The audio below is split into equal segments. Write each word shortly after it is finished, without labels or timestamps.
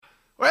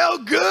Well,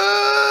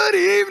 good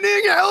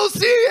evening,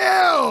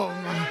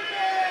 LCM.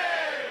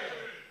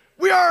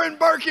 We are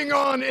embarking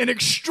on an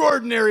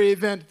extraordinary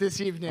event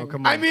this evening. Oh,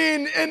 come on. I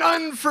mean, an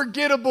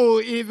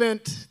unforgettable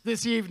event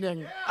this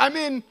evening. I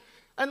mean,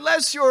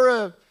 unless you're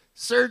a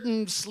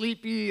certain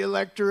sleepy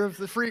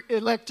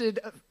elected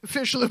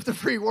official of the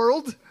free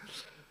world,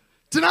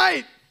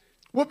 tonight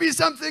will be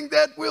something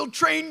that will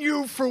train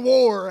you for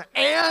war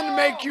and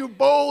make you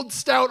bold,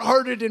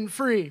 stout-hearted, and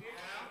free.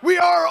 We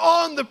are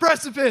on the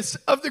precipice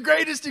of the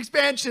greatest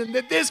expansion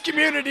that this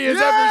community has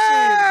ever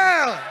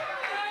seen.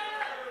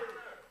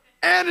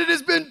 And it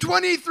has been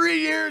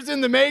 23 years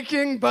in the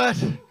making, but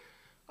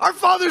our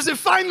fathers have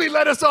finally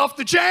let us off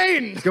the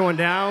chain. It's going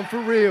down for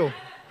real.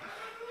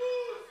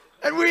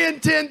 And we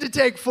intend to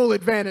take full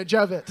advantage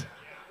of it.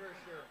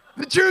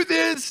 The truth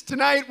is,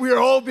 tonight we are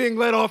all being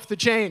let off the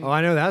chain. Oh,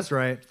 I know that's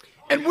right.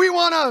 And we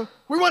want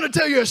to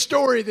tell you a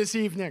story this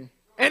evening.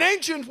 An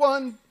ancient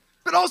one,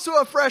 but also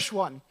a fresh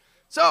one.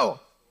 So,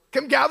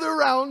 come gather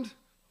around,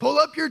 pull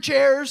up your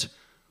chairs,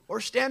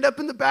 or stand up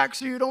in the back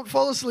so you don't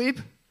fall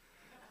asleep.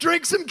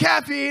 Drink some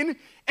caffeine,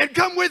 and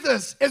come with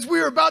us as we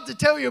are about to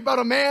tell you about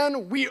a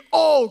man we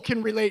all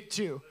can relate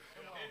to.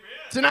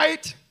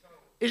 Tonight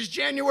is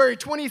January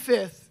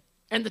 25th,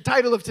 and the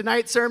title of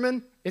tonight's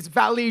sermon is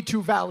Valley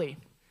to Valley.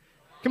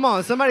 Come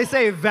on, somebody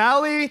say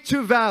valley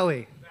to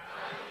valley.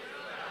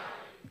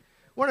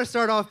 I want to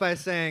start off by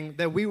saying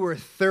that we were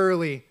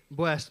thoroughly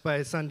blessed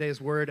by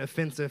Sunday's word,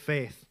 offensive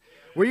faith.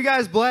 Were you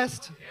guys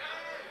blessed?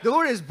 The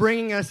Lord is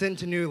bringing us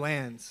into new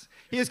lands.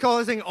 He is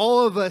causing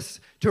all of us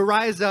to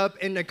rise up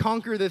and to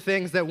conquer the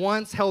things that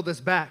once held us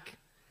back.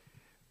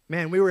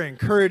 Man, we were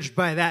encouraged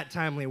by that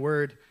timely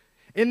word.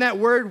 In that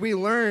word, we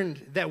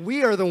learned that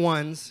we are the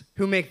ones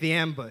who make the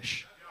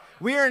ambush.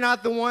 We are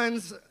not the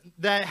ones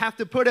that have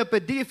to put up a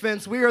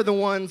defense. We are the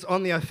ones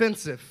on the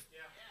offensive.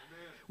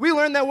 We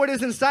learned that what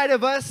is inside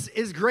of us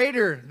is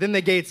greater than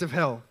the gates of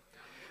hell.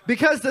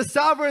 Because the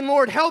sovereign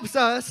Lord helps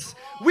us,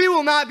 we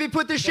will not be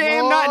put to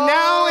shame, not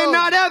now and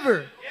not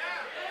ever.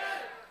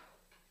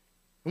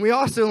 And we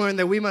also learned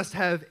that we must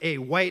have a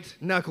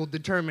white-knuckled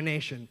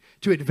determination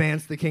to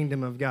advance the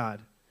kingdom of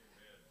God.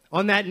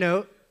 On that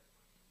note,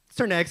 let's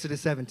turn to Exodus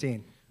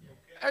 17.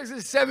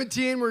 Exodus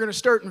 17, we're going to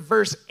start in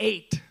verse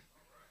 8.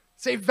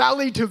 Say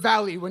valley to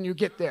valley when you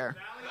get there.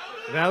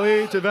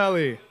 Valley to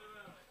valley.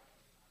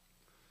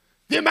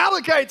 The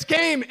Amalekites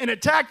came and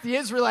attacked the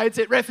Israelites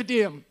at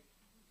Rephidim.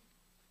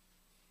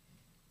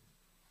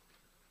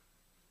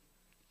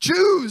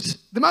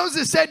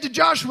 Moses said to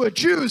Joshua,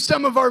 choose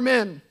some of our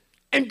men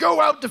and go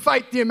out to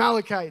fight the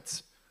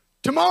Amalekites.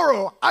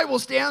 Tomorrow I will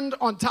stand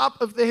on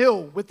top of the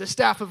hill with the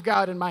staff of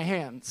God in my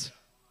hands.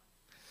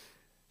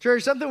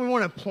 Church, something we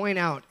want to point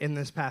out in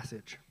this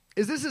passage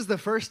is this is the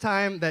first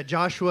time that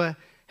Joshua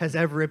has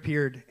ever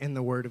appeared in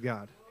the Word of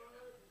God.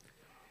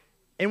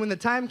 And when the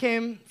time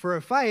came for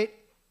a fight,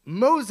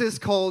 Moses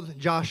called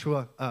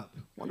Joshua up.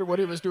 Wonder what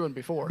he was doing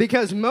before.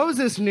 Because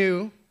Moses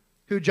knew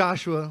who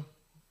Joshua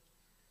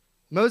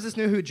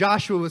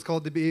was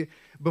called to be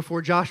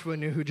before Joshua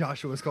knew who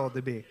Joshua was called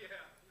to be.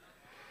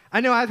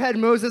 I know I've had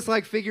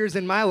Moses-like figures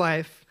in my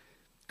life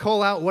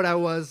call out what I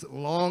was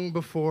long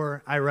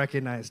before I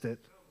recognized it.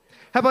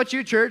 How about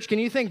you, church? Can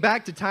you think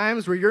back to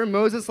times where your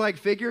Moses-like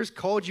figures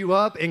called you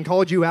up and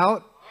called you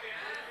out?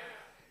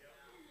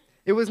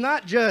 It was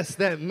not just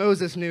that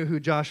Moses knew who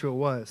Joshua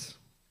was,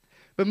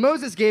 but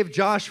Moses gave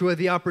Joshua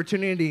the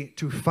opportunity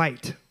to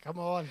fight, Come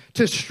on.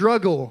 to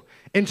struggle,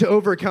 and to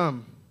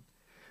overcome.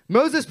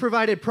 Moses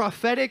provided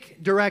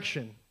prophetic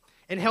direction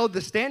and held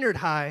the standard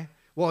high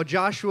while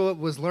Joshua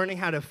was learning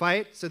how to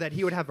fight so that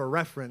he would have a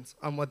reference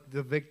on what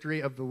the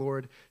victory of the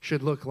Lord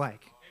should look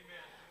like. Amen.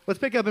 Let's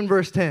pick up in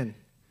verse 10.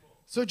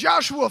 So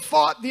Joshua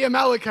fought the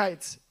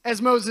Amalekites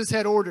as Moses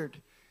had ordered.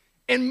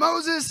 And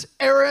Moses,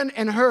 Aaron,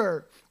 and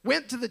Hur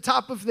went to the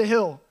top of the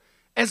hill.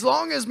 As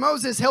long as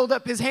Moses held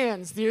up his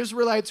hands, the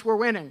Israelites were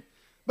winning.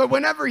 But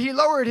whenever he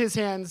lowered his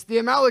hands, the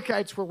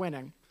Amalekites were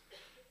winning.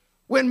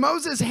 When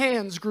Moses'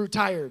 hands grew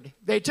tired,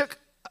 they took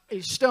a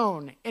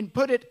stone and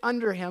put it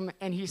under him,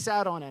 and he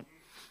sat on it.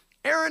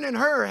 Aaron and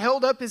Hur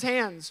held up his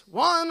hands,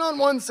 one on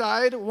one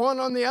side,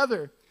 one on the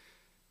other,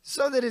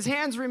 so that his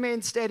hands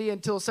remained steady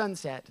until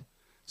sunset.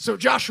 So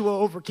Joshua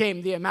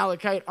overcame the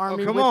Amalekite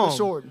army with the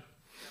sword.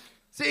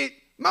 See,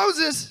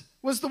 Moses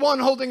was the one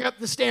holding up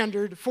the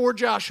standard for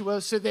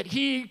Joshua so that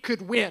he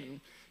could win.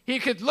 He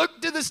could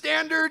look to the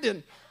standard,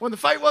 and when the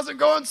fight wasn't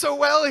going so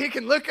well, he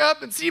can look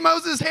up and see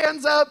Moses'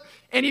 hands up,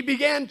 and he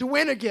began to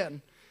win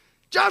again.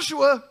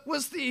 Joshua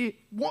was the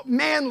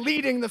man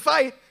leading the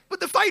fight, but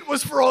the fight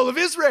was for all of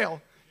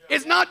Israel.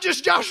 It's not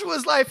just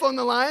Joshua's life on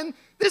the line.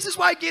 This is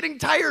why getting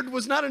tired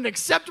was not an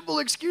acceptable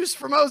excuse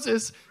for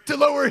Moses to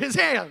lower his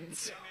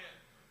hands.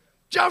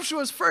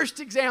 Joshua's first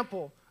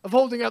example of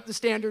holding up the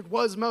standard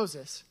was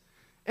Moses.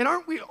 And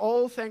aren't we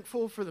all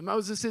thankful for the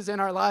Moseses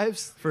in our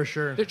lives? For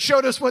sure. That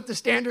showed us what the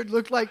standard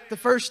looked like the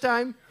first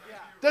time? Yeah.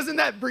 Doesn't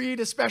that breed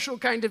a special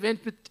kind of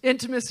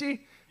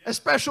intimacy? A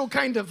special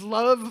kind of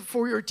love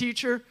for your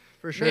teacher?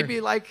 For sure.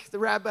 Maybe like the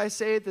rabbis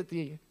say that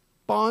the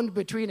bond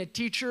between a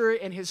teacher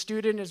and his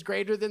student is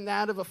greater than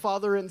that of a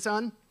father and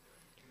son?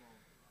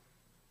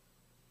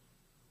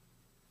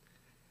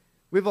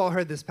 We've all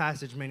heard this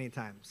passage many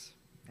times,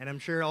 and I'm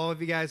sure all of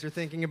you guys are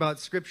thinking about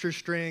scripture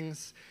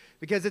strings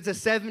because it's a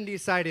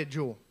 70-sided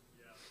jewel.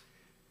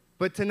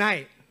 But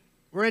tonight,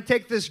 we're going to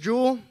take this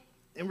jewel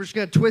and we're just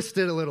going to twist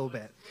it a little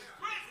bit.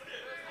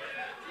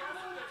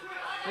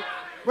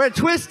 We're going to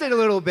twist it a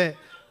little bit.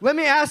 Let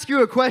me ask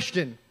you a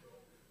question.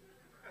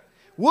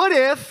 What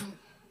if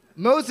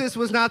Moses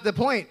was not the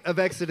point of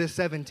Exodus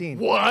 17?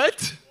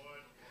 What?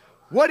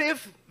 What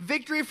if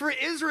victory for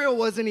Israel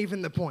wasn't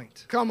even the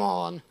point? Come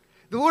on.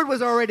 The Lord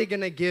was already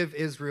going to give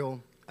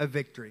Israel a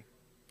victory.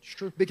 It's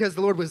true. Because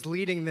the Lord was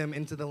leading them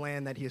into the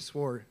land that he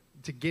swore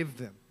to give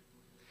them.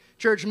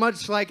 Church,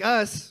 much like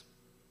us,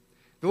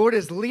 the Lord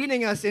is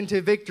leading us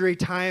into victory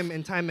time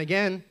and time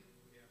again.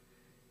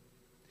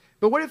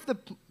 But what if the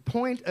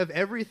point of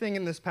everything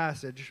in this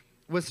passage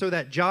was so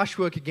that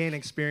Joshua could gain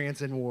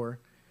experience in war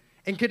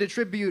and could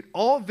attribute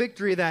all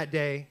victory that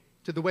day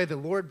to the way the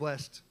Lord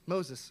blessed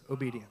Moses'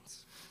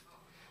 obedience?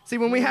 See,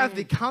 when we have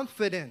the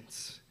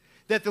confidence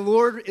that the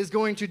Lord is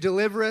going to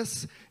deliver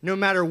us no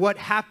matter what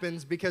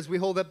happens because we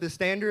hold up the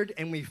standard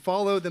and we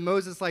follow the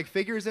Moses-like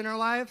figures in our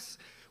lives,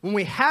 when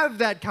we have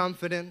that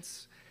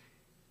confidence,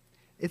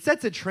 it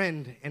sets a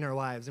trend in our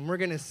lives, and we're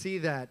going to see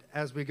that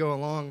as we go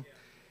along.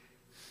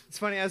 It's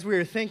funny, as we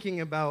were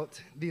thinking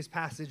about these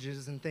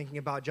passages and thinking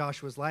about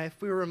Joshua's life,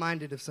 we were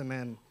reminded of some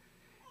men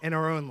in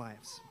our own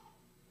lives.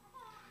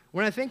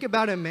 When I think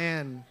about a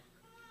man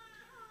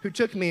who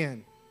took me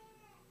in,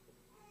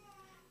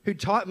 who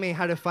taught me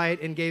how to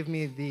fight and gave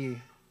me the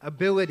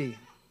ability,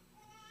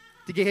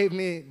 gave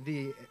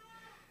me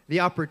the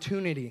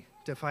opportunity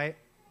to fight,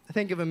 I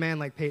think of a man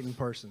like Peyton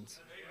Parsons.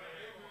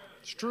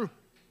 It's true.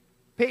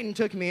 Peyton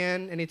took me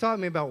in and he taught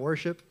me about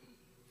worship,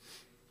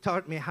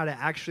 taught me how to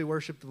actually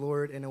worship the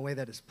Lord in a way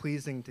that is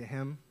pleasing to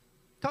him,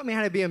 taught me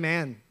how to be a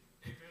man,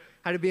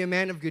 how to be a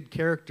man of good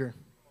character.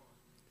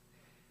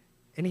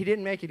 And he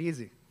didn't make it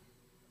easy.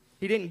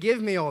 He didn't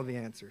give me all the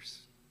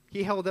answers.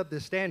 He held up the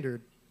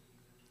standard,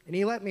 and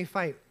he let me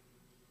fight.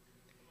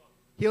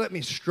 He let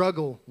me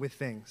struggle with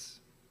things.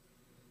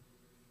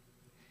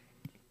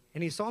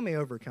 And he saw me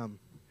overcome.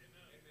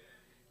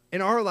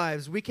 In our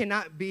lives, we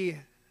cannot be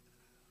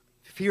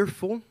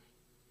fearful.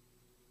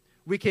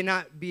 We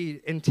cannot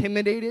be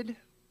intimidated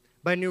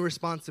by new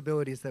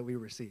responsibilities that we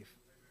receive.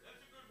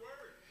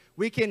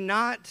 We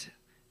cannot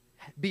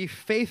be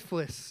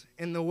faithless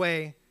in the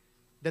way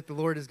that the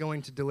Lord is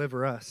going to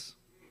deliver us.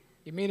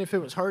 You mean if it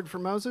was hard for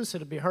Moses,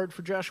 it'd be hard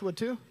for Joshua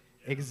too?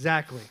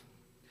 Exactly.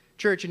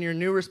 Church, in your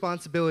new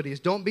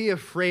responsibilities, don't be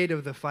afraid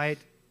of the fight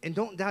and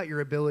don't doubt your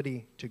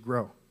ability to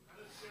grow.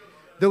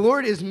 The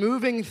Lord is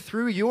moving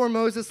through your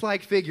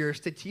Moses-like figures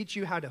to teach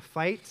you how to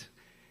fight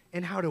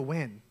and how to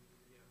win.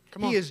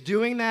 He is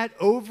doing that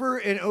over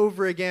and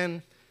over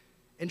again.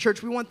 And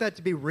church, we want that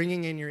to be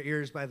ringing in your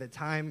ears by the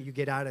time you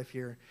get out of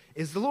here,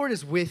 is the Lord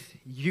is with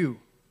you.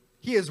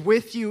 He is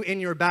with you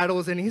in your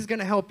battles, and he's going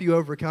to help you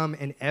overcome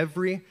in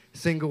every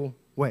single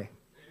way. Amen.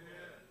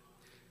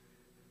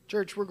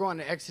 Church, we're going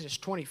to Exodus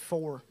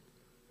 24. Okay.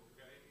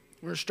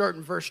 We're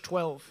starting verse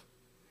 12.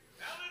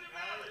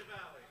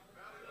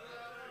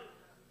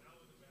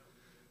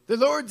 The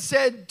Lord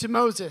said to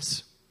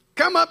Moses,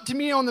 "Come up to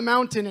me on the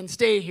mountain and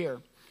stay here,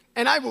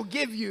 and I will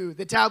give you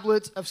the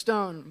tablets of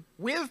stone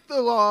with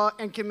the law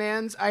and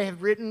commands I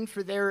have written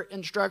for their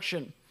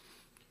instruction."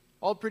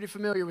 All pretty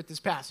familiar with this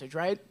passage,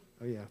 right?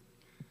 Oh, yeah.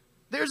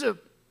 There's a,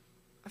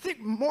 I think,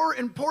 more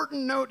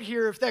important note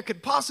here, if that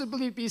could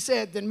possibly be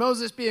said, than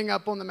Moses being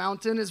up on the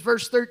mountain, is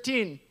verse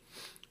 13.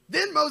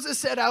 Then Moses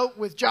set out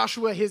with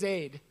Joshua his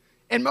aide,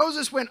 and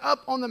Moses went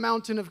up on the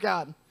mountain of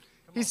God.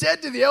 He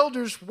said to the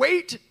elders,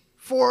 "Wait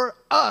for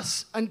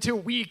us until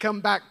we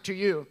come back to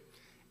you.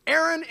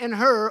 Aaron and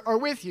Hur are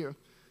with you.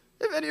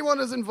 If anyone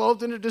is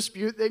involved in a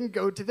dispute, they can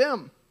go to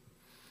them."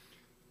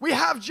 We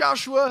have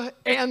Joshua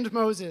and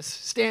Moses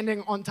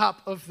standing on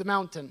top of the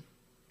mountain.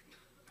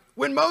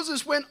 When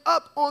Moses went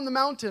up on the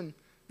mountain,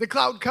 the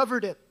cloud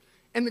covered it,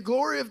 and the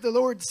glory of the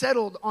Lord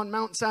settled on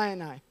Mount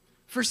Sinai.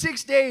 For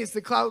 6 days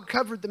the cloud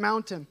covered the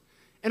mountain,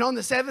 and on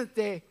the seventh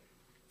day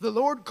the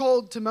Lord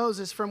called to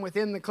Moses from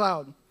within the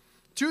cloud.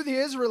 To the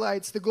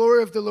Israelites, the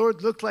glory of the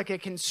Lord looked like a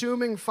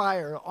consuming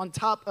fire on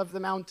top of the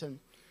mountain.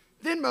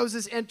 Then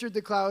Moses entered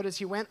the cloud as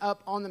he went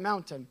up on the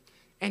mountain,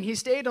 and he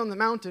stayed on the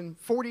mountain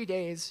 40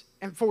 days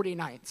and 40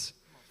 nights.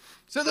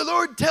 So the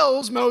Lord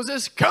tells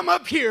Moses, "Come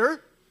up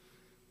here."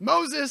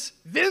 Moses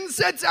then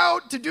sets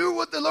out to do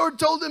what the Lord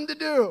told him to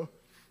do.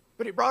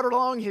 But he brought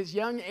along his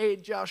young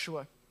aide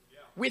Joshua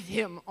with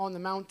him on the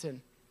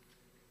mountain.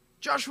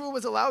 Joshua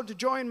was allowed to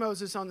join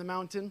Moses on the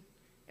mountain,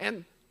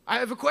 and I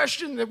have a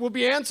question that will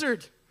be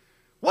answered.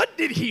 What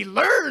did he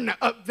learn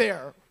up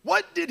there?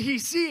 What did he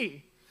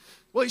see?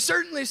 Well, he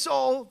certainly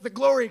saw the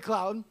glory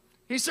cloud.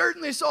 He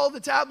certainly saw the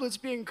tablets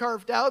being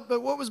carved out, but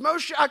what was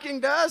most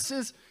shocking to us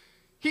is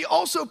he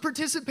also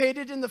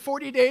participated in the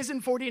 40 days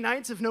and 40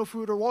 nights of no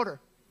food or water.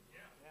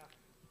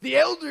 The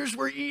elders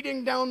were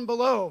eating down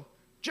below.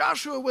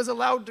 Joshua was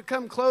allowed to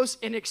come close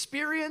and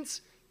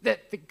experience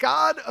that the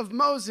God of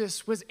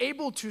Moses was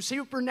able to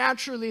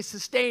supernaturally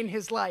sustain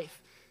his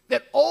life,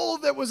 that all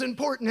that was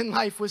important in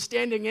life was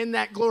standing in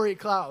that glory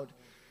cloud.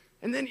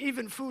 And then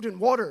even food and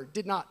water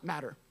did not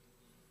matter.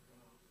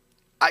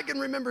 I can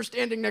remember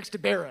standing next to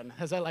Baron,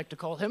 as I like to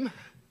call him,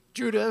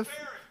 Judah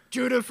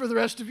for the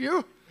rest of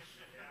you,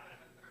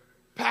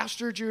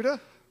 Pastor Judah,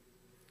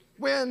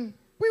 when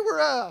we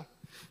were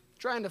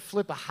trying to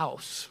flip a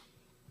house.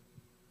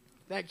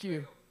 Thank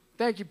you,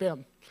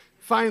 Pam.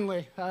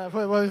 Finally,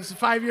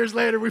 5 years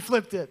later, we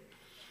flipped it.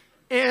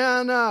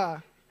 And,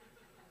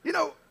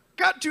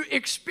 got to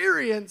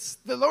experience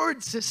the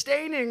Lord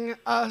sustaining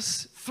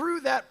us through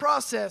that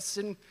process.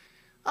 And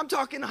I'm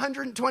talking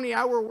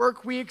 120-hour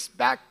work weeks,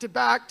 back to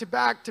back to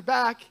back to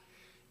back.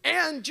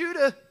 And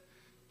Judah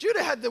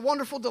had the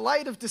wonderful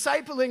delight of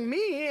discipling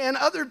me and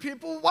other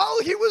people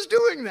while he was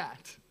doing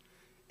that.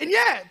 And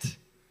yet,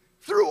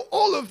 through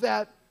all of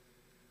that,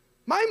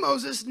 my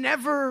Moses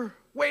never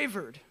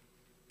wavered.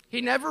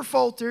 He never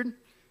faltered,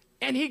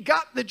 and he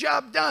got the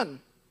job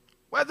done,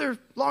 whether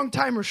long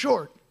time or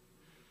short.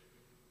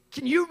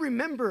 Can you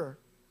remember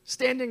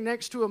standing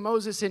next to a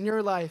Moses in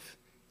your life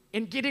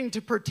and getting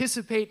to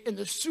participate in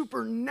the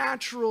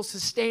supernatural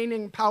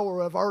sustaining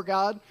power of our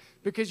God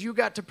because you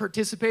got to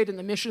participate in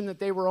the mission that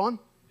they were on?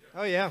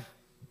 Oh, yeah.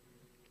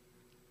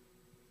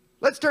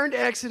 Let's turn to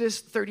Exodus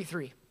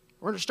 33.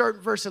 We're going to start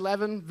in verse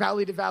 11,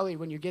 valley to valley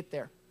when you get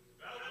there.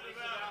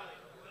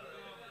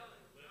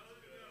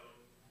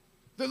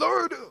 The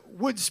Lord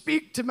would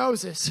speak to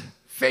Moses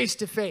face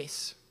to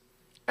face,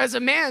 as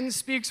a man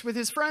speaks with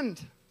his friend.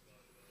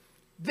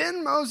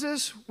 Then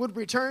Moses would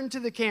return to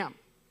the camp,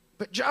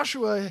 but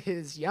Joshua,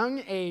 his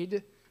young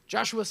aide,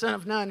 Joshua son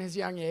of Nun, his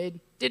young aide,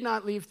 did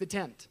not leave the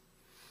tent.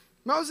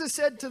 Moses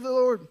said to the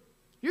Lord,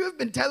 "You have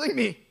been telling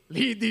me,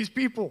 lead these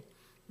people,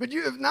 but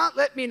you have not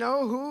let me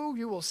know who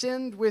you will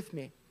send with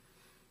me.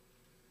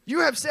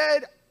 You have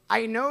said,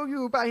 I know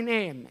you by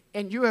name,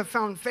 and you have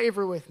found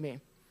favor with me.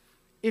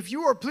 If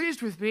you are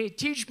pleased with me,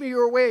 teach me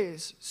your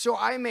ways, so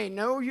I may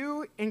know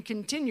you and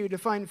continue to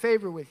find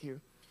favor with you.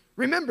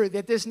 Remember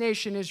that this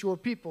nation is your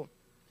people."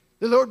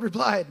 The Lord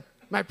replied,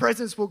 "My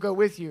presence will go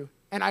with you,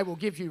 and I will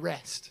give you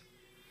rest."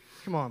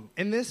 Come on.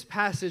 In this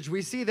passage,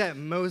 we see that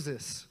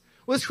Moses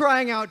was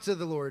crying out to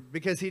the Lord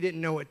because he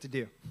didn't know what to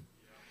do.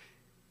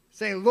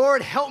 Saying,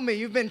 "Lord, help me.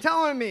 You've been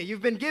telling me.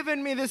 You've been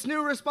giving me this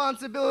new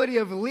responsibility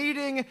of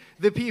leading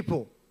the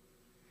people."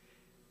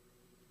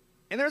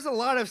 And there's a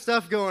lot of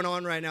stuff going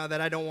on right now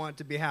that I don't want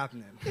to be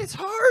happening. It's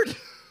hard.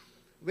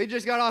 We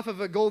just got off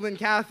of a golden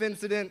calf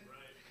incident.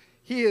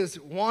 He is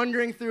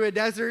wandering through a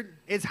desert.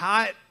 It's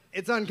hot.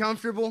 It's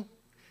uncomfortable.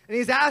 And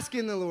he's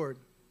asking the Lord,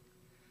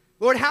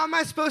 "Lord, how am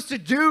I supposed to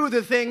do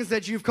the things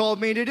that you've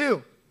called me to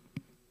do?"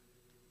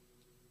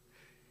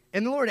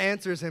 And the Lord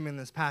answers him in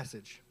this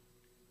passage.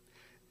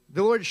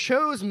 The Lord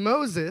shows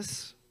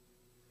Moses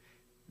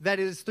that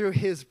it is through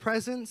his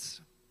presence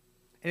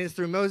and it is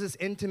through Moses'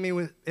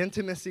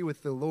 intimacy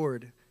with the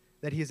Lord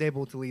that he is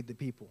able to lead the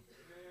people.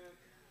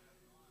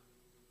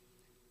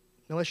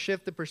 Now let's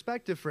shift the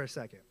perspective for a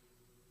second.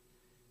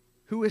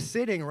 Who is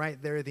sitting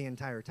right there the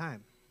entire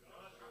time?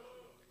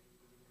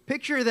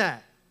 Picture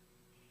that.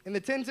 In the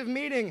tent of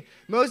meeting,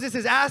 Moses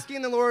is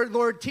asking the Lord,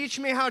 "Lord, teach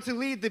me how to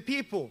lead the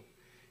people."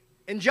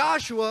 And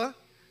Joshua,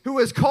 who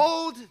was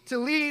called to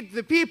lead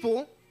the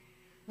people,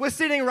 was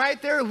sitting right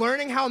there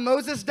learning how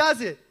Moses does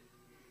it.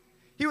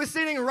 He was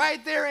sitting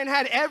right there and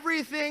had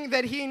everything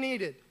that he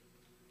needed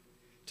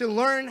to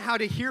learn how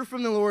to hear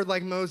from the Lord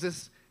like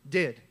Moses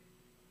did.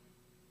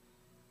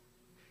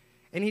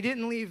 And he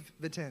didn't leave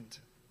the tent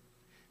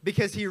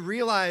because he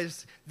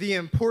realized the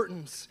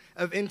importance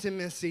of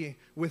intimacy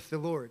with the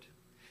Lord.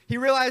 He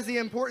realized the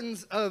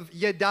importance of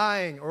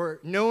yadaing, or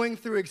knowing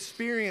through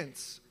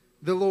experience,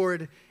 the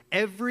Lord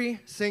every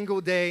single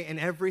day in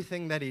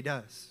everything that he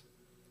does.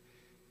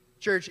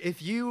 Church,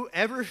 if you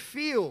ever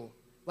feel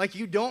like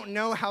you don't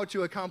know how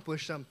to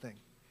accomplish something,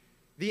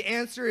 the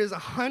answer is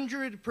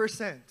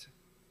 100%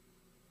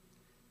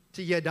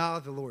 to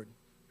yada the Lord.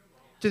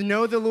 To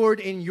know the Lord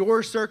in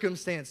your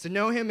circumstance, to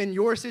know him in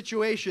your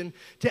situation,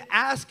 to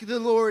ask the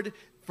Lord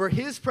for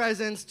his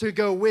presence to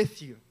go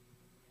with you.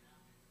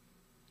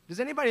 Does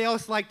anybody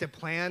else like to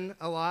plan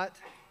a lot?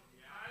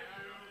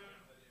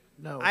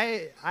 No.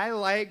 I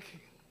like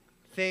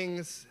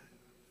things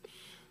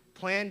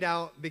planned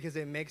out because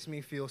it makes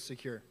me feel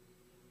secure.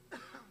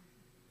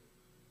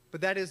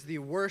 But that is the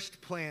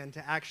worst plan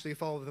to actually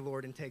follow the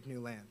Lord and take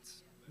new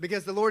lands.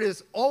 Because the Lord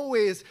is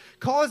always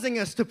causing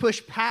us to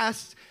push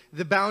past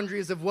the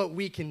boundaries of what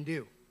we can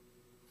do.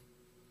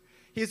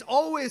 He's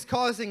always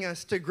causing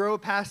us to grow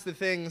past the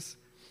things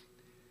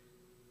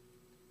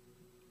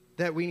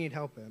that we need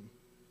help in.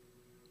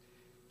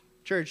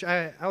 Church,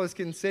 I was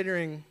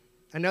considering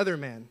another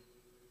man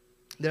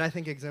that I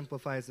think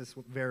exemplifies this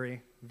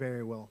very,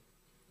 very well,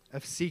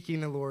 of seeking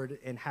the Lord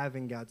and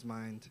having God's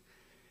mind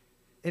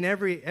in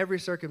every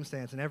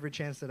circumstance and every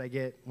chance that I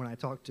get when I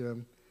talk to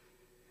him.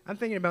 I'm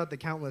thinking about the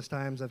countless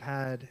times I've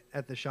had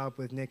at the shop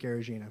with Nick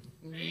Aragina.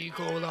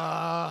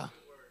 Nicola.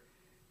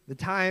 The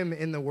time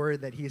in the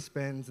Word that he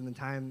spends and the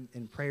time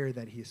in prayer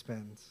that he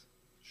spends.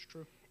 It's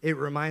true. It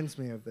reminds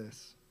me of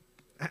this.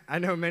 I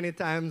know many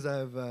times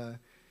I've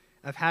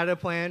had a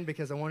plan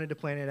because I wanted to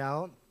plan it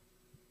out.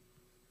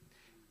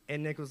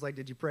 And Nick was like,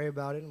 "Did you pray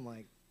about it?" I'm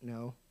like,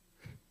 "No."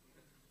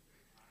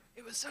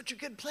 It was such a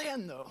good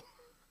plan, though.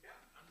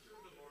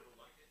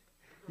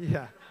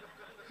 Yeah.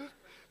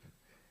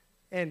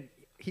 And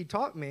he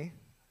taught me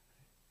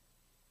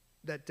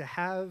that to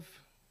have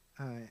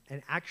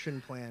an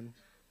action plan,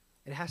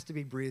 it has to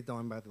be breathed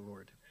on by the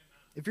Lord.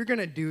 If you're going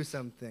to do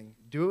something,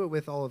 do it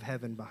with all of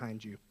heaven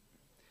behind you.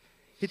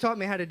 He taught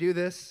me how to do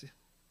this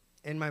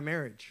in my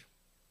marriage,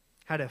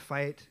 how to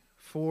fight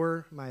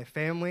for my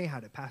family, how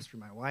to pastor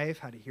my wife,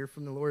 how to hear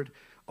from the Lord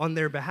on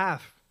their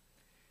behalf.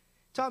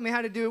 He taught me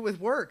how to do it with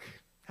work,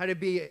 how to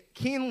be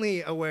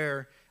keenly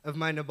aware of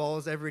my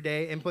nabals every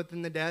day and put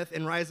them to death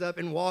and rise up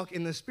and walk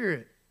in the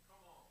Spirit.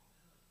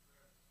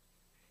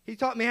 He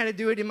taught me how to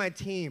do it in my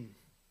team,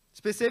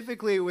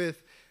 specifically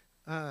with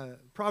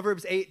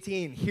Proverbs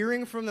 18,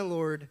 hearing from the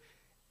Lord,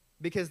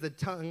 because the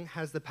tongue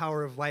has the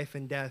power of life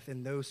and death,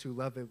 and those who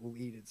love it will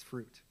eat its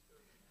fruit.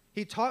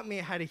 He taught me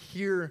how to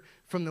hear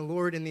from the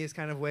Lord in these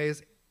kind of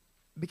ways,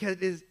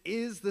 because it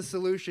is the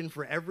solution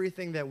for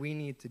everything that we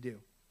need to do.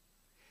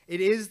 It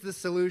is the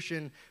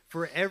solution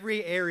for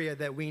every area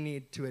that we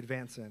need to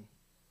advance in.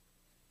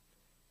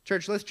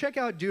 Church, let's check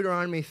out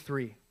Deuteronomy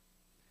 3,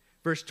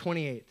 verse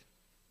 28.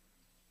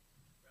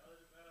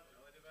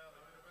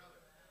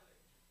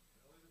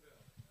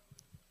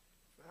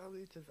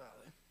 Valley to valley.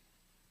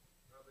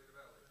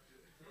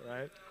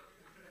 Right?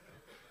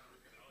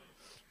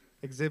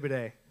 Exhibit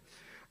A.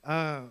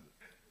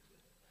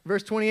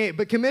 Verse 28,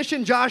 "But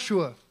commission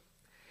Joshua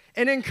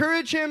and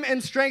encourage him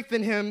and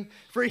strengthen him,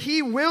 for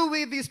he will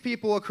lead these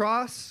people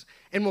across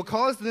and will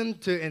cause them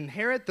to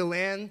inherit the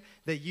land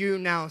that you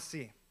now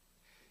see."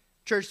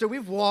 Church, so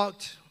we've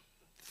walked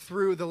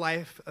through the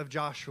life of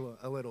Joshua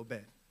a little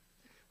bit.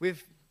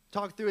 We've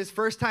talked through his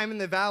first time in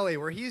the valley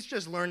where he's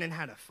just learning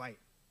how to fight.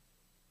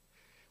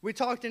 We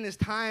talked in his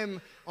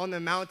time on the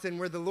mountain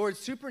where the Lord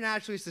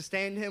supernaturally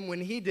sustained him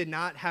when he did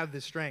not have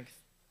the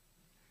strength.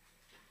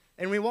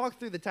 And we walked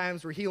through the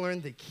times where he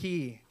learned the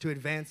key to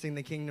advancing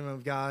the kingdom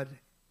of God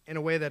in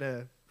a way that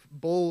a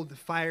bold,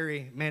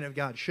 fiery man of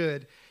God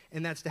should,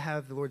 and that's to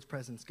have the Lord's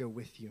presence go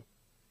with you.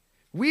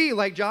 We,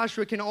 like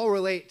Joshua, can all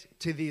relate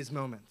to these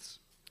moments.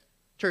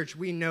 Church,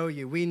 we know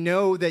you. We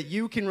know that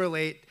you can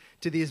relate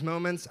to these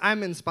moments.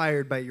 I'm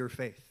inspired by your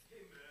faith.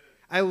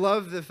 I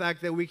love the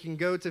fact that we can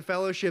go to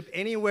fellowship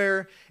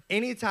anywhere,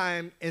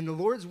 anytime, and the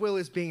Lord's will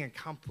is being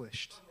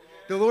accomplished.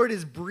 The Lord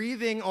is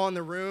breathing on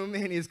the room,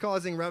 and he's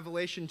causing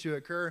revelation to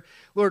occur.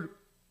 Lord,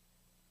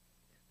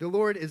 the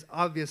Lord is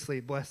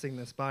obviously blessing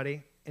this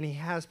body, and he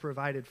has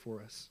provided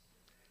for us.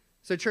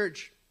 So,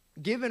 church,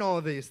 given all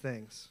of these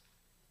things,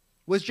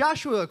 was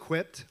Joshua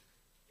equipped?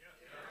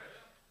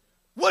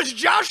 Was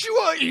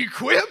Joshua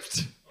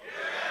equipped?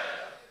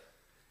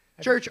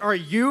 Church, are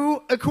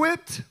you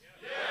equipped?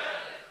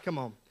 Come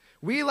on.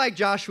 We, like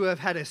Joshua, have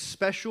had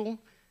special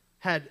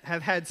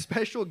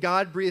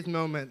God-breathed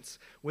moments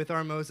with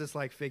our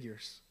Moses-like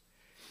figures.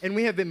 And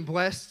we have been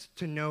blessed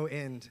to no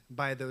end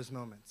by those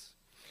moments.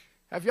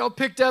 Have y'all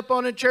picked up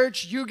on it,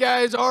 church? You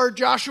guys are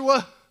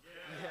Joshua.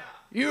 Yeah.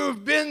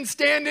 You've been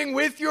standing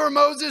with your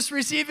Moses,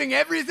 receiving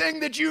everything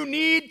that you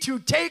need to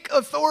take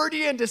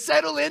authority and to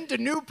settle into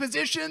new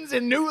positions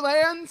in new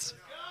lands.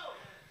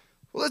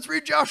 Well, let's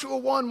read Joshua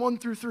 1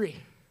 through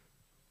 3.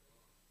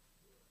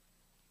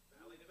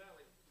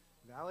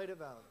 Valley to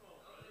valley.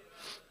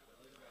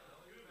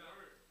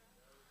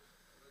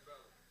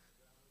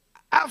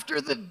 After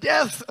the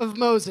death of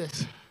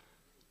Moses,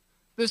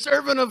 the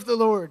servant of the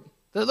Lord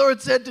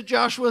said to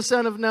Joshua,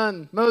 son of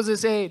Nun,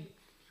 Moses' aide,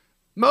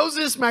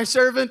 "Moses, my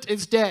servant,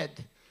 is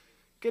dead."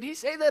 Could he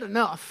say that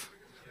enough?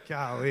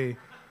 Golly.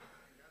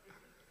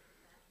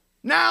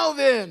 "Now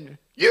then,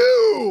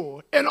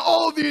 you and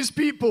all these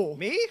people,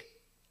 Me?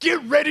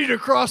 get ready to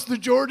cross the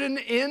Jordan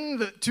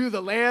to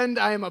the land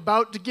I am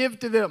about to give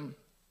to them,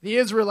 the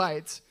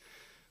Israelites."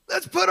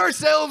 Let's put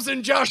ourselves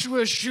in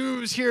Joshua's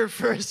shoes here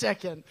for a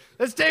second.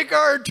 Let's take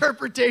our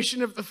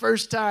interpretation of the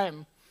first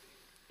time.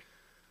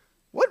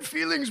 What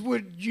feelings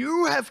would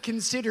you have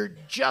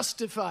considered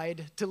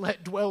justified to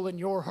let dwell in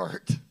your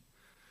heart?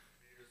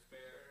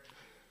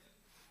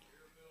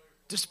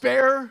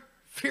 Despair,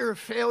 fear of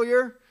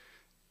failure,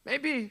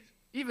 maybe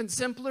even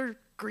simpler,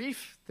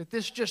 grief that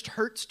this just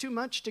hurts too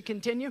much to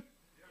continue.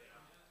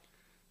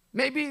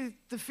 Maybe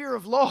the fear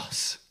of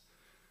loss,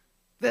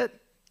 that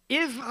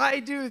if I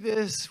do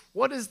this,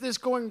 what is this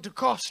going to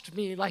cost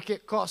me like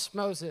it cost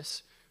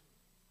Moses?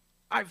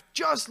 I've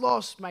just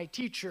lost my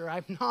teacher.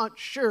 I'm not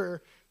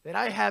sure that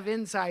I have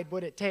inside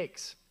what it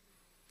takes.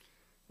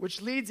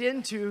 Which leads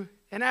into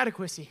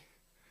inadequacy.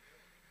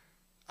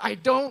 I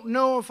don't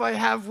know if I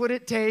have what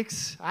it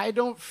takes. I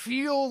don't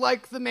feel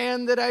like the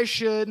man that I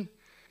should.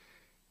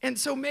 And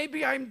so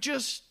maybe I'm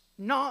just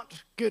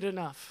not good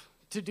enough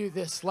to do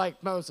this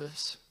like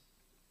Moses.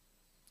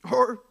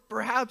 Or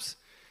perhaps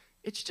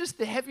it's just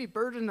the heavy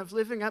burden of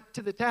living up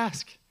to the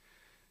task.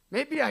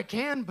 Maybe I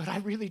can, but I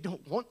really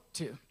don't want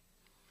to.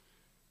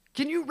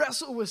 Can you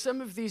wrestle with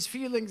some of these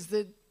feelings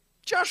that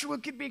Joshua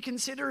could be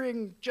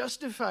considering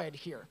justified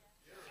here?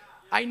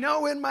 I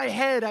know in my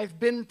head I've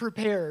been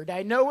prepared.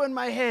 I know in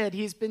my head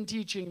he's been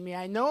teaching me.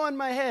 I know in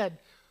my head,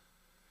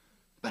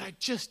 but I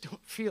just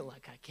don't feel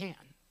like I can.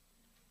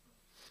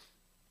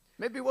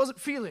 Maybe it wasn't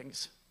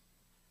feelings.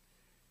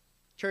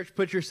 Church,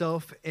 put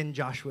yourself in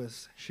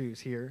Joshua's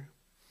shoes here,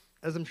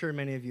 as I'm sure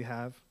many of you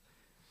have.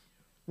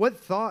 What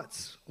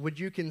thoughts would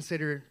you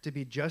consider to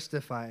be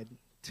justified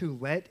to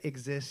let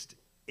exist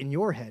in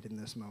your head in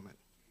this moment?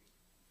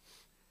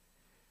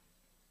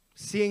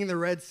 Seeing the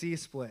Red Sea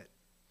split,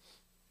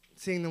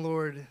 seeing the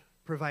Lord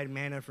provide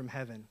manna from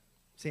heaven,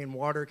 seeing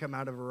water come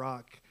out of a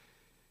rock.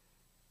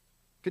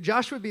 Could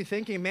Joshua be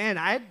thinking, man,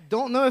 I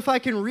don't know if I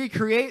can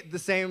recreate the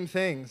same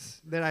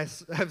things that I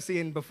have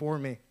seen before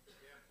me.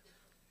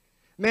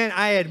 Man,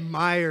 I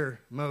admire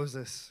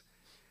Moses,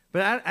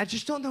 but I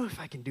just don't know if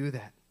I can do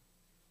that.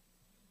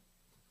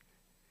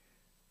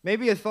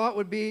 Maybe a thought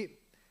would be,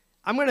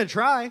 I'm going to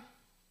try,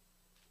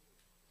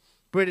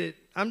 but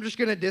I'm just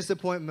going to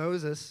disappoint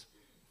Moses,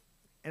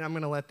 and I'm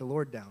going to let the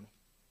Lord down.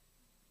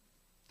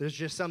 There's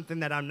just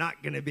something that I'm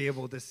not going to be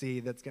able to see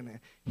that's going to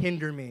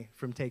hinder me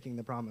from taking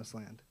the promised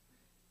land.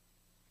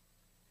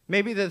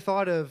 Maybe the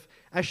thought of,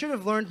 I should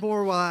have learned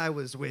more while I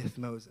was with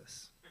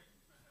Moses.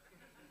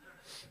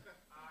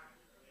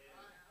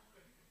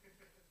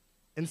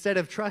 Instead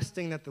of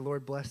trusting that the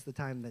Lord blessed the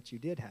time that you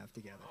did have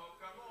together.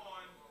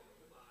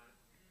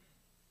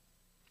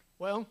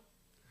 Well,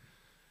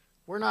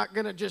 we're not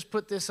going to just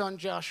put this on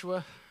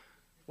Joshua.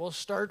 We'll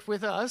start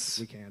with us.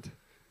 We can't.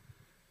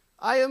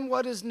 I am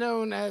what is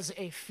known as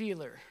a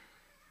feeler.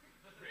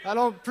 I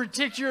don't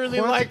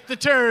particularly like the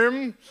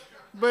term,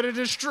 but it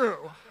is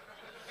true.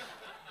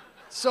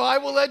 So I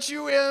will let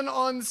you in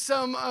on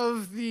some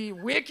of the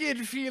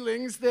wicked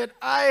feelings that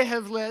I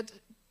have let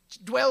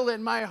dwell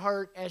in my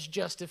heart as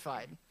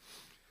justified.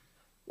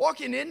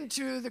 Walking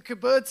into the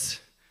kibbutz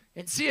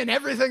and seeing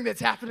everything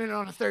that's happening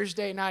on a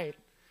Thursday night.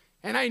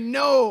 And I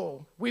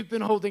know we've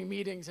been holding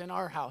meetings in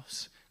our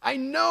house. I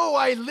know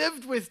I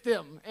lived with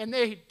them and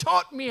they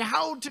taught me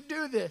how to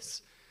do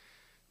this.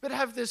 But I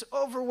have this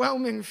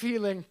overwhelming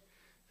feeling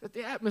that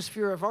the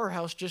atmosphere of our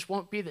house just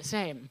won't be the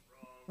same.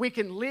 We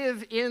can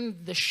live in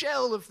the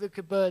shell of the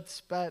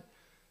kibbutz, but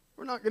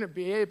we're not going to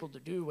be able to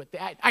do what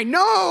I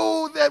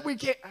know that we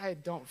can't. I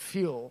don't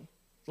feel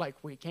like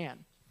we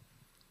can.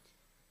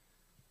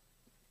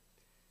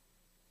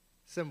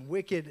 Some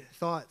wicked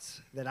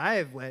thoughts that I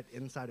have let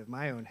inside of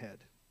my own head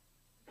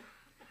is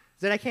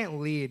that I can't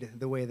lead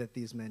the way that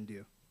these men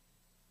do.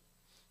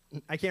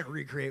 I can't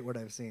recreate what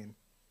I've seen.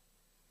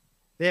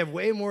 They have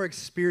way more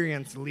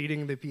experience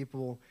leading the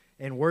people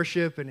in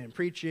worship and in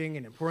preaching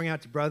and in pouring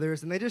out to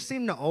brothers, and they just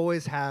seem to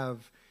always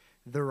have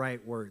the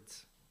right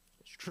words.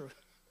 It's true.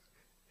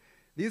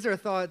 These are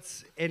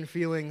thoughts and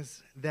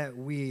feelings that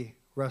we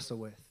wrestle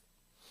with.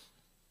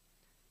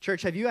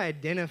 Church, have you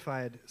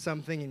identified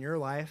something in your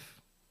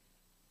life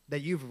that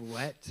you've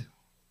let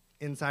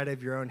inside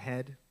of your own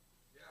head?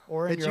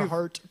 Or in your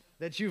heart?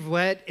 That you've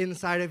let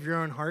inside of your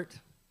own heart?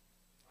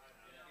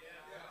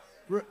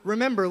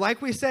 Remember,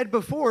 like we said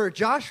before,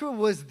 Joshua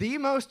was the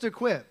most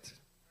equipped.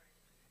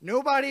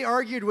 Nobody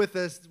argued with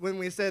us when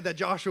we said that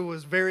Joshua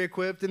was very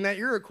equipped and that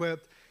you're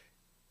equipped.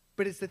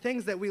 But it's the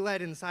things that we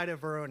let inside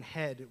of our own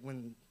head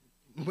when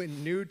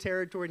new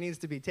territory needs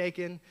to be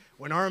taken,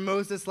 when our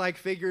Moses-like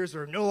figures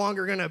are no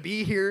longer going to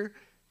be here,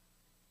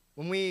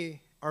 when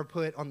we are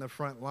put on the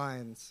front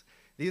lines.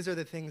 These are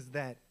the things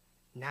that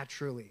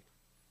naturally,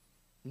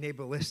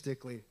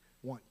 neighboristically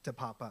want to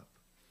pop up.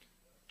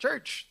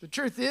 Church, the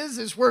truth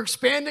is we're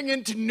expanding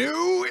into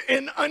new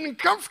and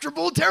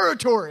uncomfortable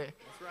territory.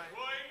 That's right.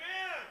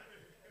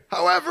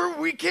 However,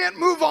 we can't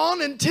move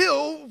on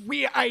until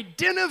we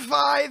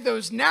identify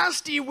those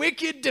nasty,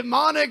 wicked,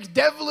 demonic,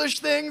 devilish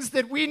things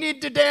that we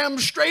need to damn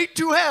straight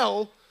to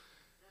hell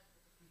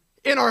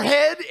in our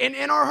head and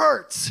in our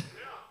hearts.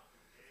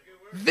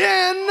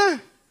 Then,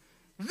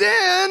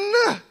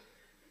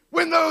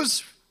 when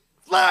those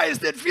lies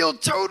that feel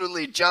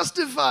totally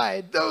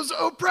justified, those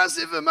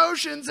oppressive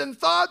emotions and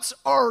thoughts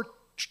are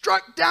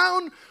struck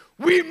down,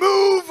 we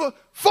move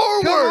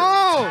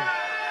forward.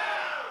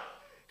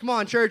 Come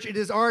on, church, it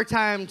is our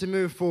time to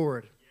move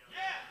forward.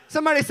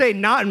 Somebody say,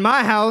 not in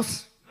my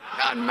house.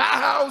 Not in my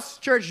house.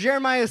 Church,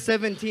 Jeremiah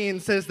 17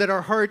 says that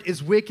our heart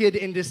is wicked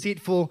and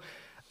deceitful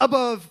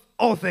above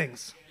all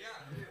things.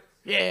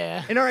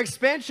 Yeah. In our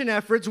expansion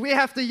efforts, we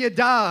have to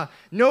yada,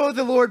 know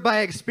the Lord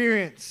by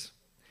experience.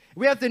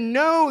 We have to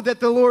know that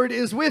the Lord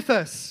is with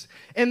us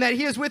and that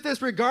he is with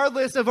us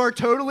regardless of our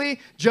totally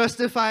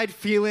justified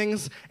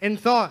feelings and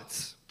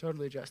thoughts.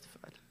 Totally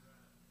justified.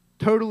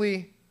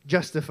 Totally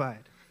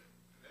justified.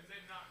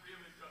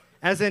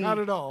 As in, not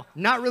at all.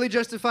 Not really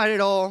justified at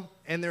all,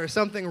 and there is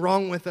something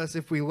wrong with us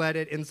if we let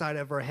it inside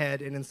of our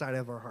head and inside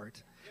of our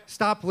heart.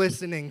 Stop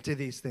listening to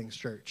these things,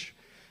 church.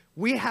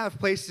 We have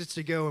places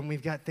to go and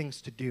we've got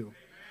things to do.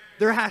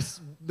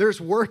 There's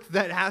work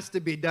that has to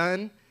be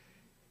done.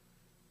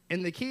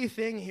 And the key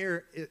thing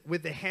here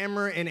with the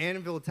hammer and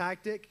anvil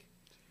tactic,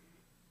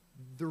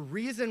 the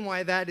reason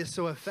why that is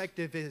so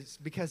effective is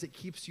because it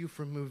keeps you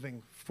from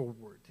moving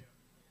forward.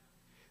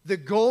 The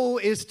goal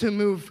is to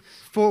move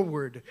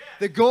forward.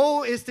 The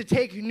goal is to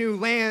take new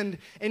land.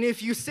 And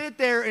if you sit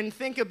there and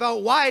think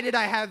about, why did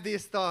I have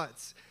these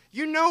thoughts?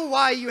 You know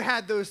why you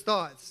had those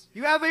thoughts.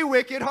 You have a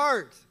wicked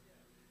heart.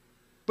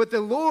 But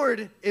the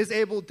Lord is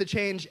able to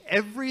change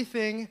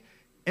everything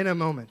in a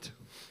moment.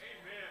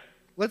 Amen.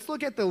 Let's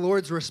look at the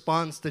Lord's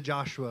response to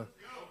Joshua.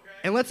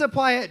 And let's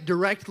apply it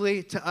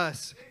directly to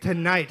us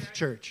tonight,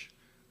 church.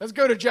 Let's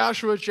go to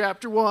Joshua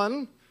chapter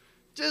 1.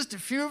 Just a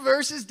few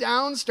verses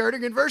down,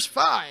 starting in verse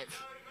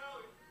 5.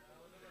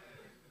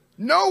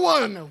 No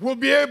one will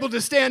be able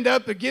to stand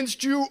up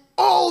against you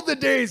all the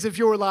days of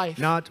your life.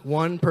 Not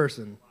one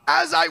person.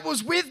 As I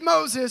was with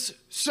Moses,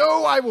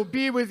 so I will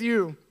be with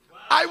you.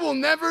 I will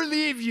never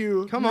leave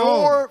you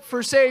nor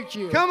forsake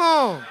you. Come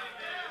on.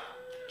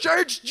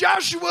 Church,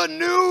 Joshua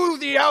knew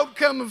the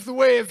outcome of the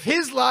way of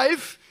his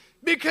life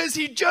because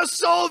he just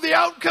saw the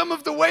outcome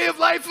of the way of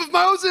life of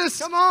Moses.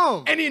 Come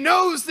on. And he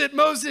knows that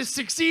Moses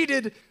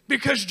succeeded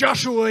because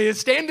Joshua is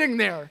standing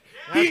there.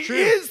 That's true.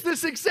 Is the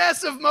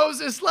success of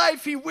Moses'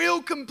 life. He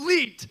will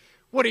complete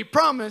what he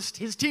promised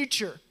his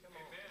teacher.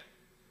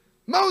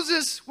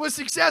 Moses was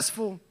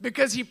successful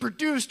because he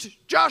produced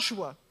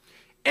Joshua.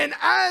 And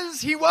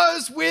as he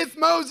was with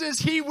Moses,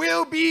 he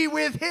will be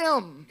with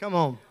him. Come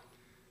on.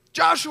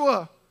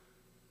 Joshua,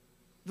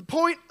 the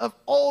point of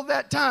all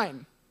that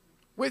time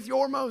with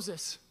your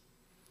Moses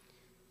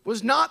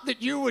was not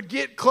that you would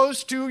get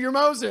close to your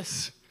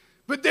Moses,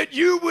 but that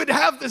you would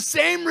have the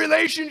same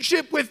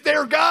relationship with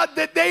their God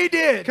that they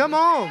did. Come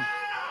on.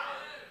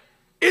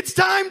 It's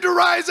time to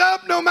rise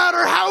up no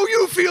matter how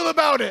you feel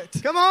about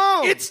it. Come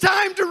on. It's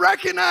time to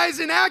recognize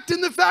and act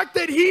in the fact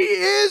that he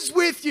is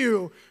with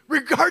you,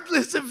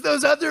 regardless of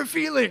those other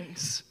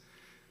feelings.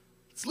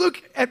 Let's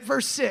look at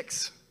verse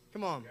 6.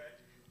 Come on.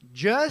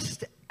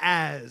 Just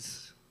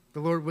as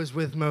the Lord was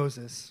with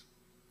Moses,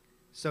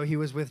 so he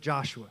was with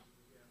Joshua.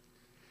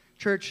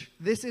 Church,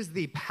 this is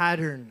the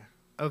pattern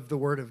of the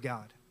Word of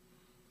God.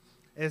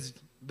 As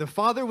the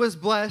Father was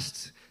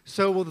blessed,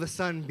 so will the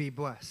Son be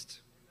blessed.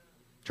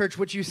 Church,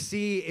 what you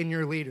see in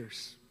your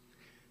leaders,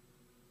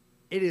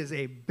 it is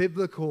a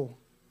biblical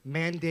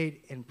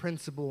mandate and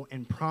principle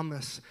and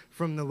promise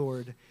from the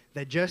Lord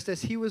that just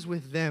as he was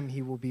with them,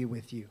 he will be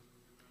with you.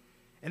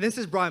 And this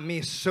has brought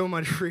me so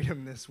much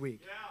freedom this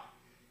week.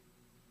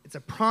 It's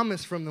a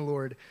promise from the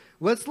Lord.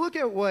 Let's look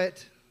at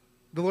what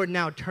the Lord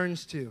now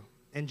turns to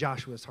in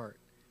Joshua's heart.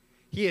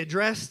 He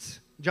addressed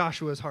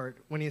Joshua's heart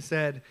when he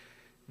said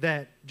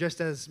that just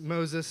as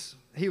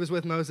he was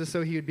with Moses,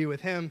 so he would be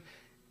with him.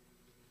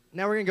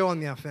 Now we're going to go on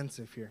the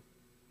offensive here.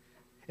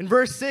 In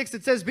verse 6,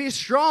 it says, be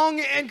strong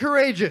and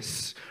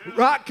courageous,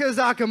 Rak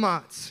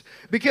Kazakamats,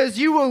 because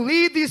you will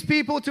lead these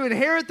people to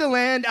inherit the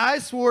land I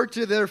swore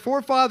to their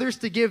forefathers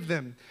to give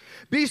them.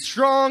 Be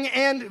strong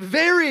and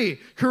very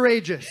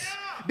courageous.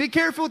 Be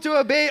careful to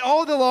obey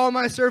all the law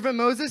my servant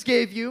Moses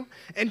gave you,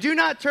 and do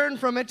not turn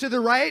from it to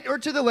the right or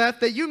to the left,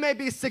 that you may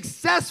be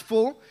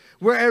successful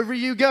wherever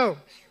you go.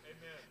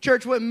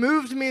 Church, what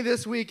moved me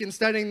this week in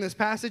studying this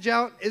passage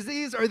out is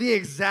these are the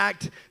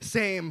exact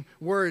same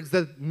words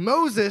that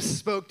Moses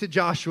spoke to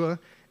Joshua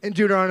in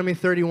Deuteronomy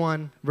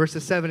 31,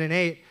 verses 7 and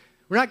 8.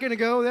 We're not going to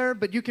go there,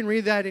 but you can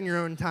read that in your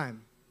own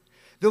time.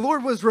 The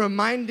Lord was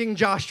reminding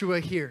Joshua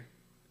here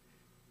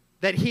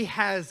that he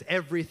has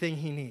everything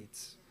he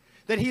needs,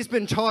 that he's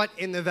been taught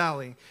in the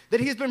valley, that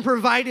he's been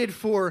provided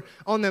for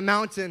on the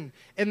mountain,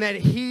 and that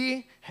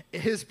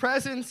his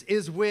presence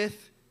is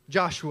with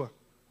Joshua.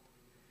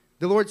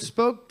 The Lord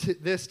spoke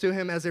this to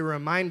him as a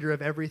reminder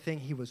of everything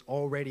he was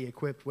already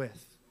equipped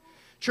with.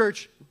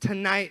 Church,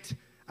 tonight,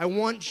 I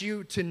want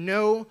you to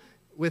know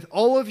with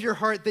all of your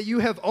heart that you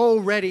have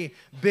already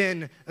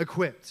been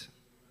equipped.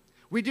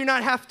 We do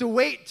not have to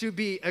wait to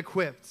be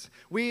equipped.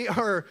 We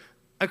are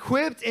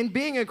equipped and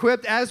being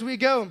equipped as we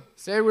go.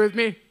 Say it with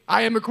me.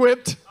 I am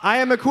equipped. I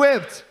am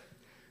equipped.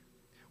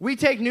 We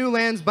take new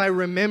lands by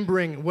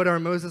remembering what our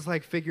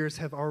Moses-like figures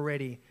have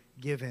already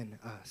given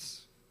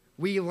us.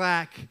 We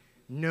lack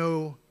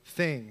no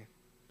thing.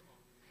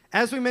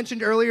 As we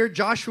mentioned earlier,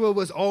 Joshua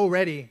was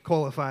already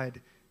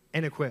qualified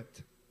and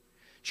equipped.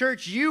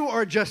 Church, you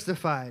are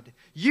justified.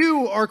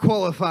 You are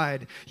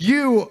qualified.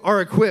 You are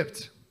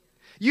equipped.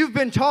 You've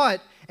been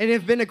taught and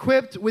have been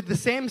equipped with the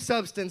same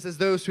substance as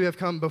those who have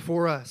come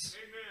before us.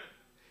 Amen.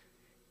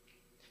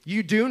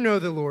 You do know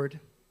the Lord,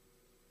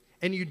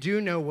 and you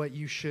do know what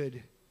you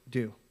should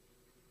do.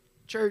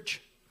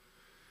 Church,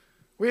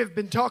 we have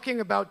been talking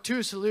about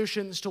two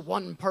solutions to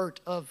one part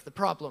of the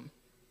problem.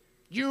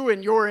 You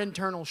and your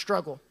internal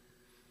struggle.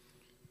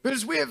 But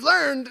as we have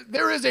learned,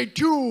 there is a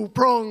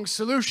two-pronged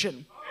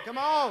solution. Come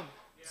on.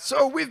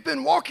 So we've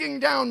been walking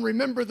down,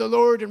 remember the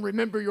Lord and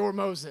remember your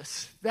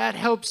Moses. That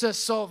helps us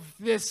solve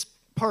this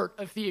part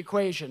of the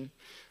equation.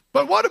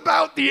 But what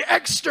about the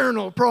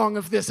external prong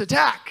of this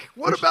attack?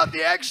 What about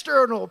the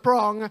external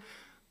prong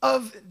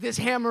of this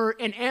hammer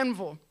and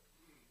anvil?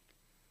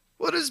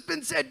 What has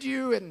been said to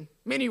you in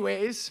many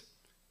ways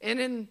and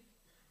in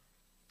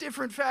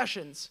different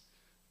fashions.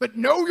 But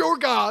know your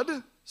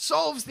God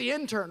solves the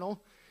internal,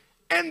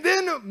 and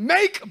then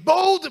make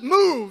bold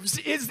moves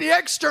is the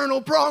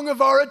external prong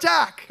of our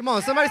attack. Come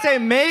on, somebody say,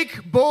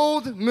 make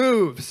bold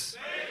moves.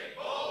 Make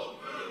bold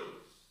moves.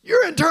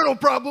 Your internal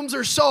problems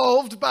are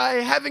solved by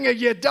having a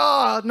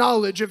yada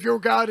knowledge of your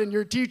God and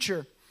your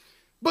teacher.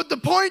 But the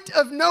point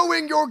of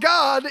knowing your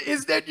God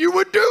is that you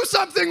would do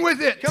something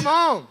with it. Come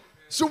on.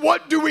 So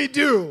what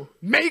do?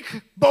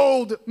 Make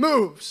bold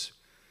moves.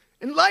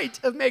 In light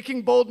of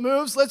making bold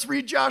moves, let's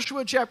read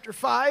Joshua chapter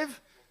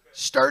 5,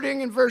 starting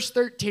in verse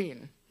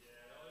 13.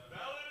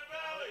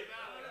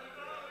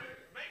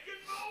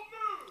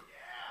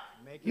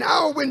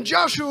 Now, when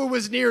Joshua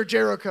was near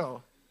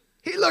Jericho,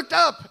 he looked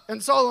up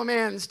and saw a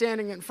man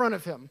standing in front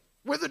of him.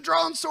 With a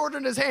drawn sword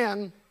in his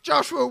hand,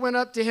 Joshua went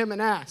up to him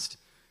and asked,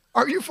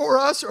 "Are you for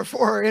us or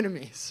for our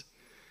enemies?"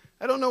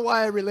 I don't know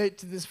why I relate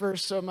to this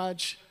verse so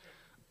much.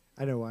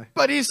 I know why.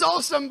 But he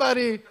saw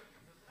somebody,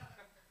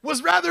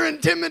 was rather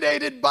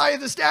intimidated by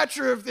the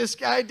stature of this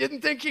guy,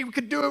 didn't think he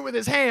could do it with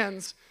his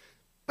hands.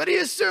 But he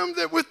assumed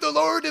that with the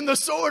Lord and a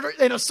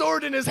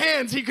sword in his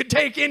hands, he could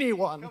take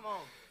anyone. Come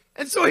on.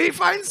 And so he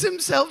finds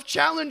himself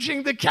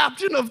challenging the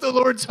captain of the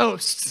Lord's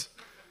hosts.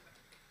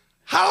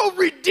 How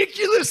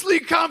ridiculously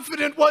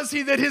confident was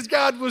he that his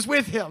God was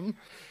with him?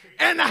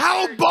 And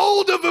how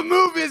bold of a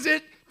move is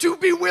it to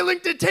be willing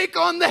to take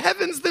on the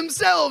heavens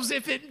themselves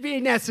if it be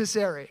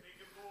necessary?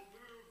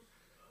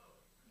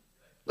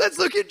 Let's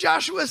look at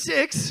Joshua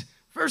 6,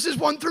 verses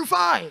 1 through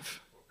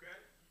 5.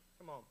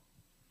 Come on.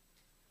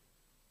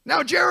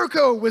 Now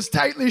Jericho was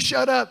tightly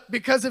shut up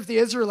because of the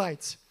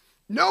Israelites.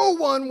 No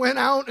one went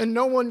out and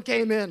no one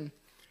came in.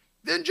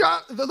 Then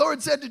the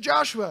Lord said to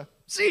Joshua,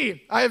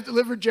 "See, I have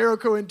delivered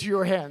Jericho into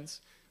your hands.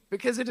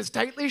 Because it is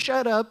tightly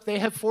shut up, they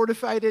have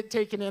fortified it,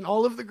 taken in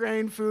all of the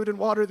grain, food, and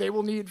water they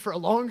will need for a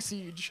long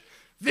siege.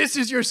 This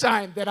is your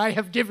sign that I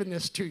have given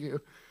this to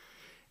you."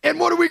 And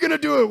what are we going to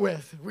do it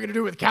with? We're going to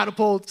do it with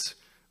catapults.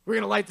 We're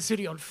going to light the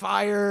city on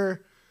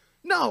fire.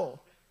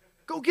 No.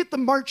 Go get the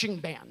marching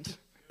band.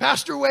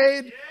 Pastor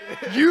Wade,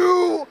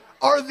 you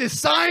are the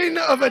sign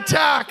of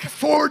attack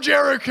for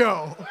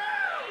Jericho.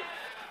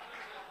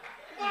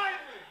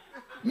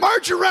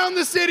 March around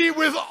the city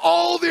with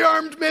all the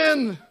armed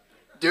men.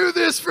 Do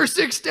this for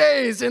 6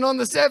 days, and on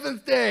the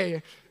 7th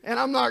day, and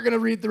I'm not going to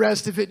read the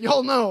rest of it,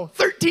 y'all know,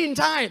 13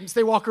 times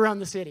they walk around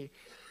the city.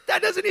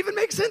 That doesn't even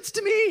make sense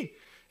to me.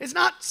 It's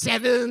not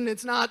 7,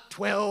 it's not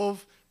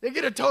 12. They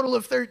get a total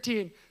of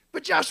 13.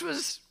 But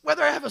Joshua's,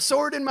 whether I have a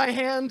sword in my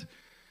hand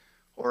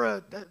or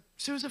a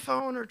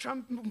sousaphone or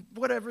trumpet,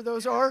 whatever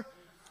those are,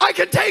 I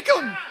can take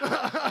them.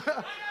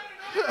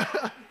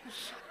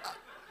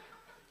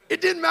 It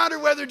didn't matter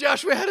whether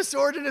Joshua had a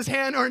sword in his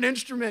hand or an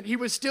instrument. He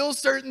was still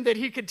certain that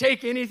he could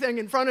take anything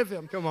in front of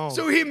him. Come on.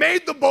 So he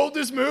made the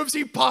boldest moves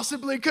he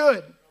possibly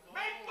could.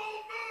 Make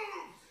bold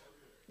moves.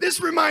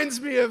 This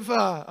reminds me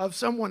of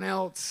someone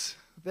else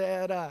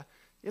that,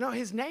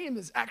 his name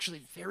is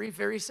actually very,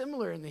 very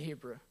similar in the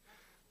Hebrew.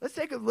 Let's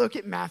take a look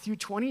at Matthew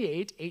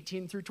 28,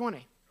 18 through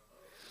 20.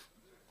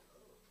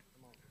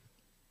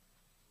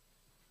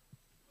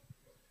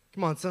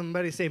 Come on,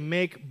 somebody say,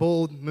 make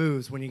bold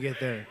moves when you get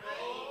there.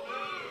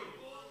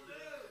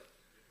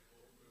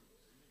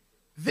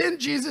 Then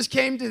Jesus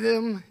came to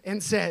them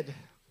and said,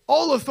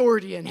 "All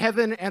authority in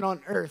heaven and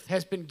on earth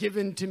has been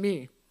given to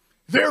me.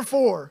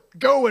 Therefore,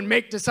 go and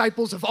make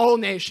disciples of all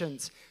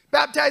nations,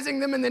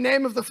 baptizing them in the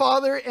name of the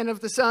Father and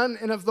of the Son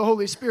and of the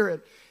Holy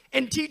Spirit,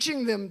 and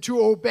teaching them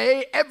to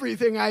obey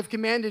everything I have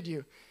commanded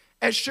you.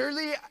 As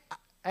surely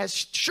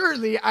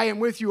I am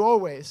with you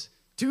always,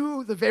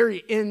 to the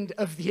very end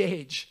of the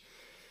age."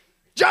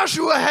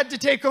 Joshua had to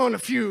take on a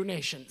few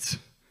nations.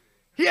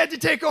 He had to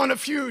take on a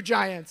few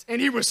giants, and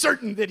he was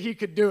certain that he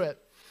could do it.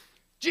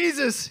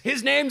 Jesus,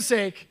 his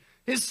namesake,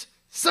 his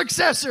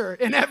successor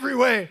in every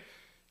way,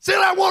 said,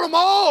 "I want them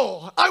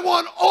all. I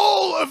want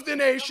all of the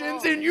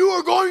nations, and you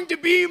are going to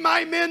be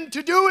my men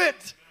to do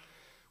it."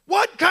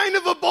 What kind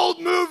of a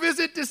bold move is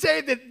it to say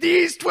that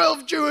these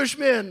 12 Jewish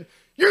men,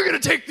 you're going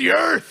to take the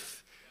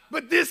earth,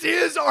 but this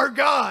is our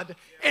God,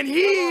 and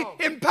he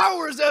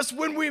empowers us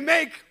when we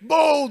make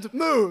bold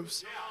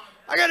moves.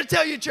 I got to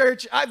tell you,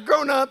 church, I've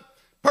grown up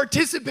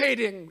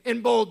participating in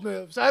bold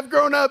moves. I've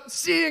grown up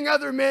seeing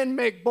other men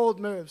make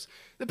bold moves.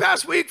 The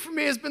past week for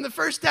me has been the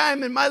first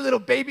time in my little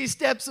baby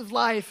steps of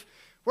life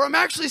where I'm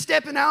actually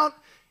stepping out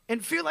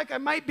and feel like I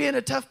might be in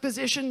a tough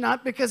position,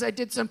 not because I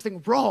did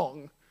something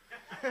wrong,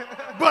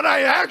 but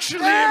I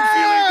actually am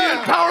feeling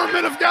the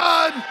empowerment of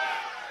God.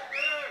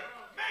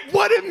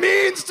 What it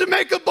means to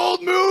make a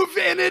bold move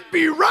and it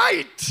be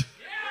right.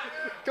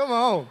 Come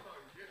on.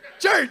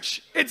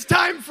 Church, it's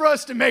time for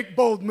us to make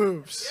bold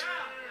moves.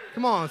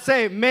 Come on,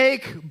 say,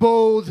 make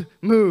bold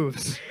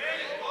moves.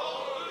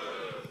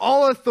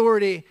 All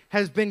authority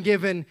has been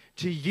given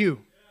to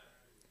you.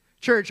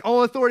 Church,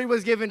 all authority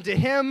was given to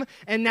him,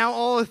 and now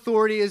all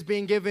authority is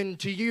being given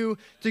to you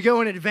to go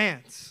in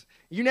advance.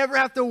 You never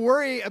have to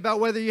worry about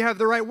whether you have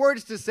the right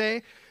words to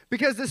say,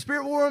 because the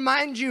Spirit will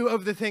remind you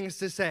of the things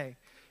to say.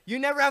 You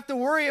never have to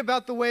worry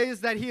about the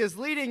ways that he is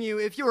leading you.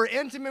 If you are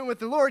intimate with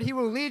the Lord, he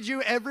will lead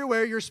you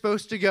everywhere you're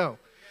supposed to go.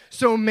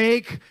 So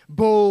make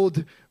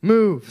bold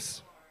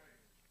moves.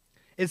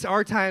 It's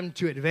our time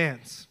to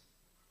advance.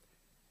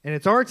 And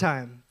it's our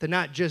time to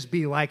not just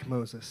be like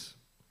Moses,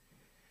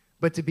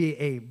 but to be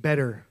a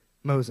better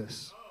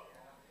Moses.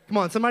 Come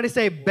on, somebody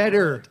say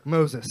better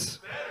Moses.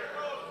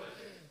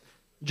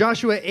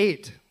 Joshua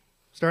 8,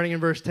 starting in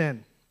verse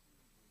 10.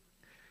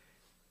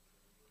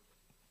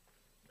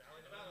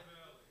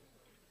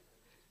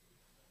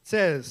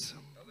 Says,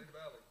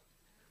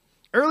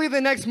 early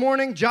the next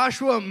morning,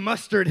 Joshua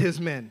mustered his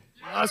men.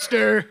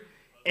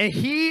 And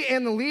he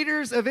and the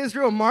leaders of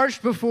Israel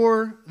marched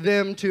before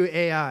them to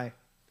Ai.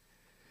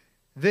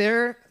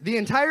 There, the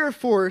entire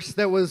force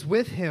that was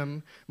with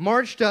him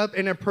marched up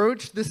and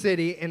approached the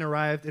city and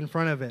arrived in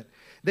front of it.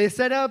 They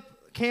set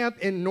up camp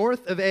in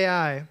north of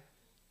Ai,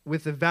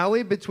 with the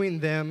valley between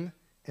them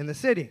and the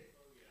city.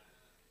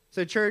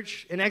 So,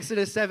 church, in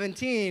Exodus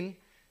 17,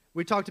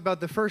 we talked about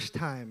the first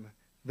time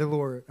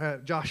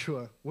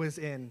Joshua was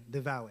in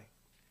the valley.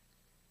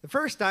 The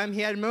first time,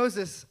 he had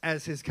Moses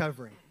as his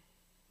covering.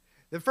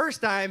 The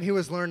first time, he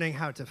was learning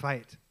how to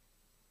fight,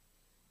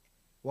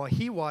 while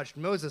he watched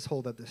Moses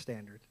hold up the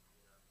standard.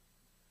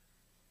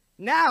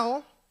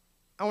 Now,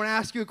 I want to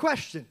ask you a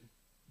question.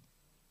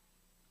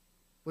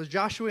 Was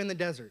Joshua in the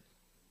desert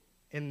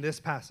in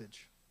this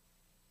passage?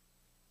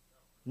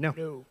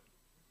 No.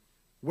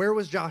 Where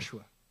was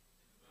Joshua?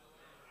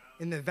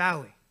 In the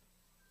valley.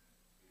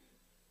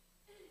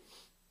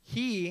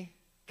 He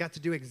got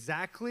to do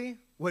exactly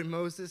what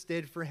Moses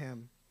did for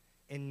him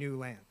in new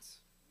lands.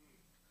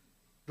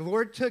 The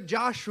Lord took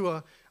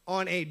Joshua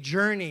on a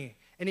journey,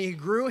 and he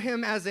grew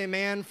him as a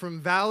man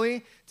from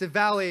valley to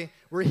valley,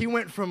 where he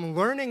went from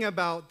learning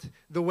about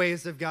the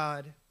ways of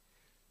God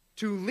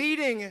to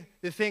leading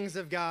the things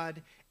of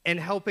God and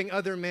helping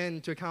other men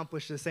to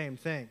accomplish the same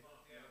thing.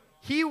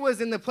 He was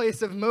in the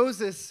place of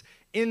Moses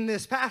in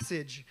this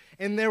passage,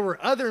 and there were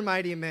other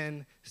mighty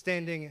men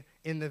standing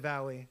in the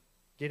valley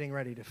getting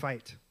ready to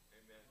fight.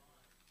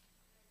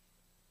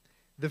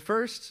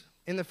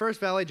 In the first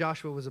valley,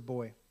 Joshua was a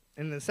boy.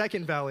 In the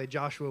second valley,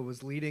 Joshua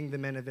was leading the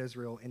men of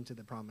Israel into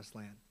the promised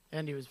land.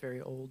 And he was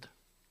very old.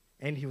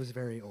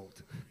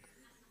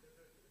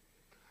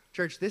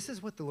 Church, this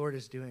is what the Lord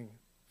is doing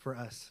for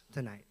us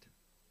tonight.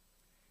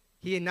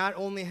 He not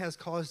only has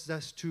caused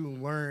us to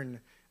learn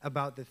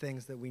about the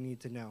things that we need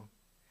to know,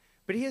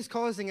 but he is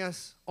causing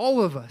us,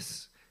 all of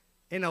us,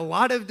 in a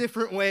lot of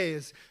different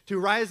ways, to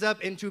rise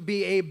up and to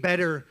be a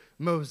better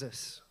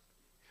Moses,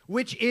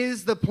 which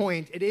is the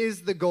point, it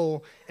is the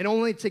goal, and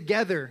only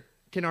together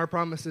can our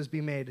promises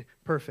be made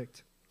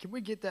perfect. Can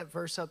we get that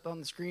verse up on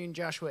the screen,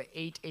 Joshua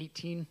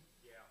 8:18?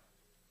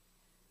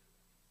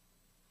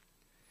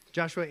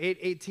 Joshua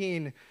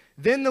 8:18.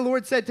 Then the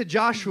Lord said to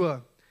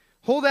Joshua,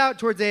 hold out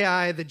towards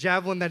Ai the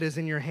javelin that is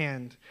in your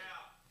hand.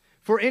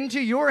 For into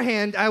your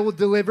hand I will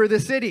deliver the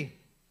city.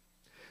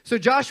 So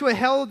Joshua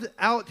held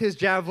out his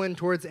javelin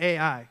towards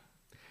Ai.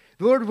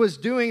 The Lord was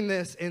doing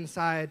this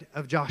inside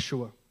of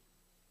Joshua.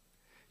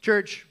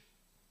 Church,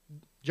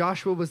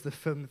 Joshua was the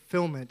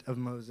fulfillment of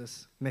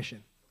Moses'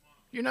 mission.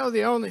 You know,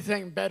 the only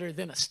thing better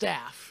than a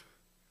staff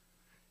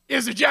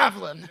is a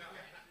javelin.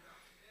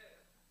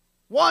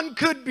 One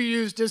could be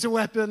used as a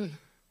weapon.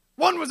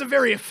 One was a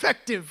very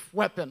effective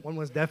weapon. One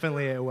was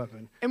definitely a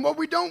weapon. And what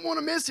we don't want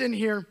to miss in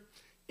here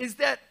is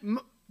that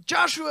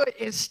Joshua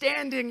is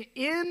standing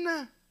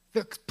in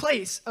the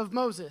place of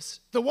Moses,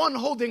 the one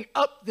holding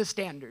up the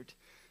standard.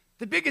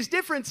 The biggest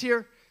difference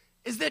here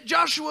is that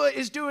Joshua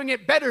is doing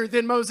it better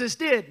than Moses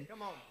did.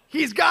 Come on.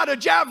 He's got a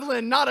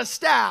javelin, not a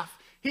staff.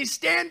 He's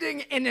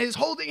standing and is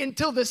holding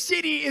until the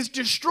city is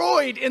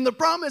destroyed in the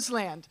promised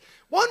land.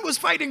 One was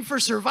fighting for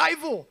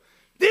survival.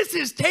 This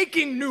is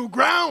taking new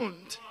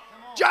ground.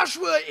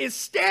 Joshua is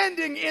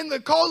standing in the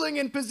calling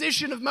and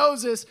position of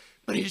Moses,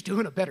 but he's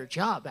doing a better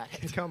job at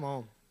it. Come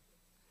on.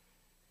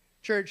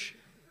 Church,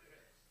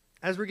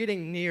 as we're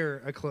getting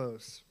near a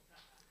close,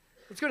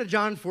 let's go to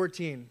John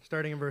 14,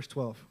 starting in verse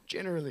 12.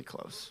 Generally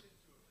close.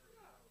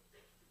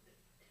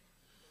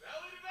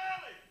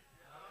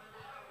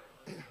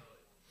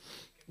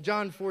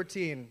 John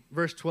 14,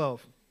 verse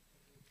 12.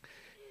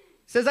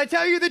 Says, I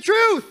tell you the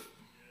truth.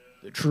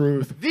 The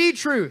truth. The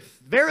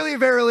truth. Verily,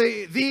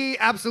 verily, the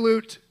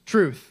absolute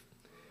truth.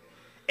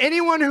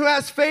 Anyone who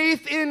has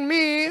faith in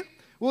me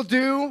will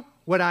do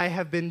what I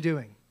have been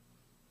doing.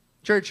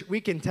 Church, we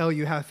can tell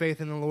you have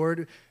faith in the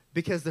Lord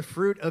because the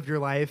fruit of your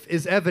life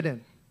is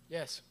evident.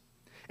 Yes.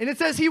 And it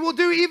says he will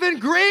do even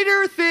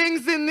greater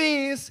things than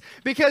these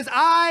because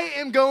I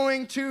am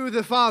going to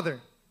the Father.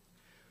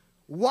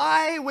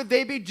 Why would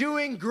they be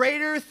doing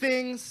greater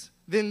things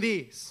than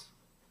these?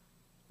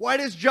 Why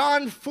does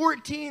John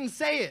 14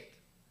 say it?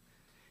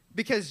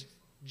 Because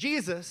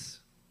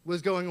Jesus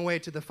was going away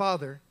to the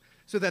Father,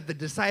 so that the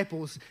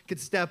disciples could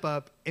step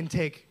up and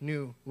take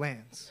new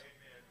lands.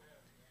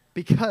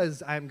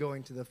 Because I'm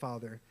going to the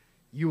Father,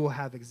 you will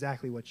have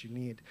exactly what you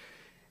need.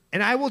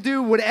 And I will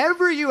do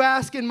whatever you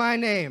ask in my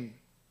name,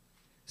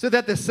 so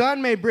that the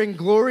Son may bring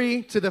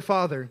glory to the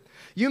Father.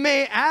 You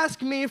may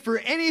ask me for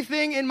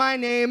anything in my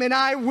name, and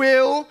I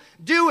will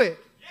do it.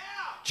 Yeah.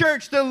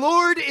 Church, the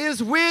Lord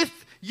is with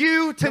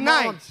you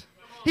tonight.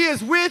 He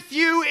is with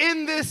you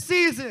in this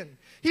season.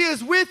 He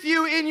is with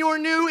you in your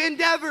new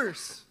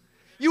endeavors.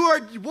 You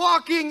are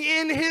walking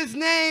in His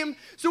name.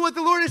 So what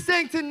the Lord is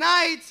saying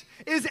tonight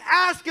is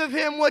ask of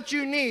Him what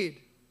you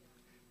need.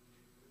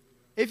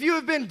 If you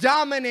have been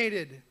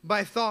dominated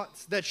by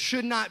thoughts that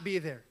should not be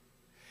there,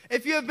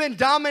 if you have been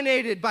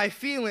dominated by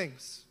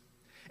feelings,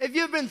 if you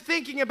have been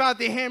thinking about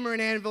the hammer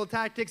and anvil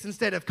tactics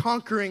instead of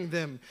conquering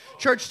them,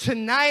 church,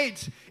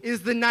 tonight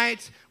is the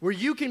night where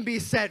you can be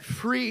set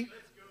free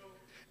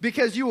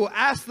because you will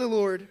ask the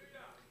Lord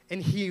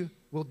and He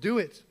will do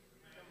it.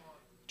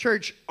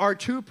 Church, our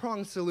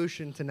two-pronged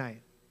solution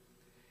tonight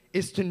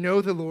is to know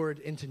the Lord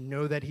and to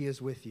know that He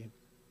is with you.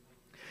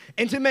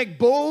 And to make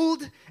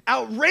bold,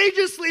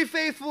 outrageously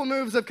faithful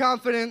moves of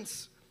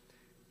confidence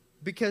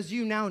because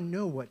you now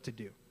know what to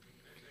do.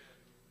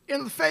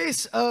 In the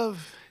face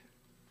of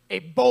a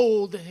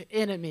bold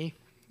enemy,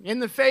 in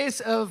the face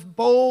of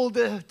bold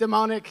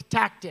demonic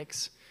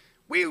tactics,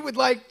 we would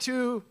like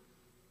to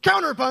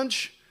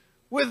counterpunch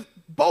with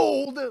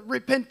bold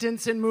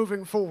repentance and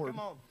moving forward.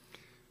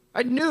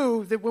 I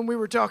knew that when we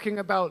were talking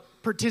about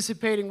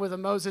participating with a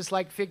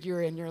Moses-like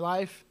figure in your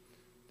life,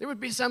 there would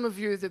be some of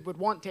you that would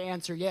want to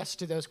answer yes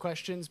to those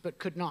questions, but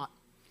could not.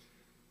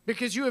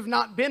 Because you have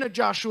not been a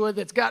Joshua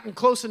that's gotten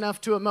close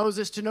enough to a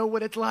Moses to know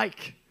what it's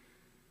like.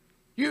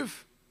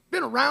 You've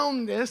been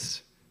around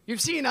this.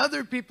 You've seen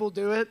other people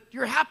do it.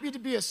 You're happy to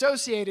be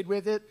associated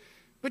with it,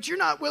 but you're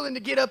not willing to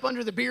get up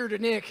under the beard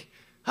of Nick,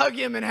 hug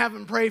him, and have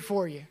him pray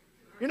for you.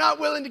 You're not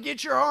willing to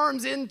get your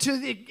arms into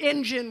the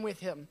engine with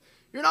him.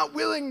 You're not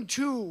willing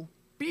to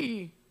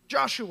be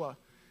Joshua.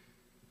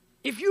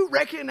 If you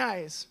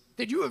recognize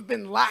that you have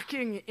been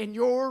lacking in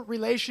your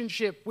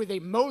relationship with a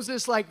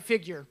Moses-like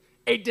figure,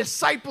 a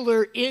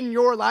discipler in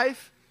your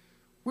life,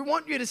 we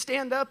want you to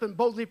stand up and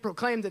boldly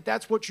proclaim that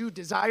that's what you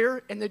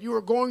desire and that you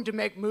are going to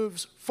make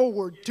moves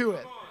forward to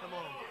it. Come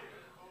on.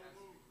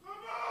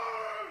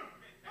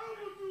 I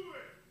will do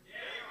it.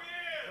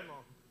 Come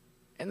on.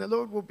 And the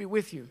Lord will be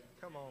with you.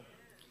 Come on.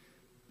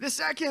 The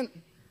second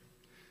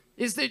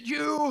is that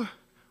you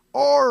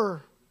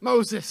are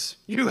Moses.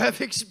 You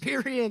have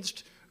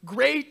experienced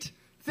great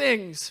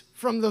things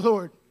from the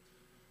Lord.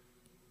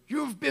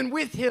 You've been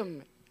with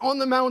Him on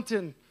the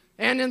mountain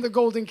and in the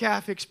golden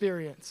calf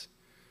experience.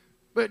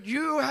 But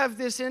you have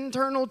this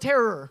internal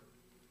terror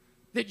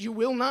that you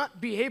will not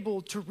be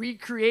able to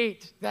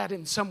recreate that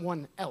in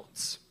someone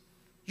else.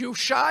 You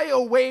shy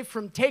away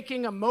from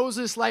taking a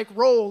Moses-like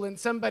role in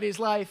somebody's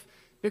life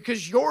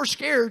because you're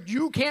scared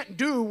you can't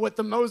do what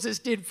the Moses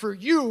did for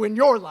you in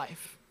your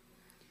life.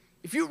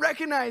 If you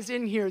recognize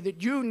in here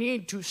that you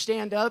need to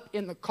stand up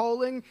in the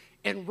calling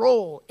and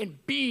role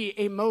and be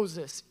a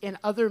Moses in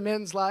other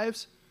men's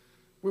lives,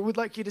 we would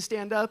like you to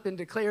stand up and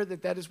declare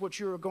that that is what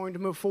you are going to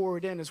move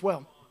forward in as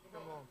well.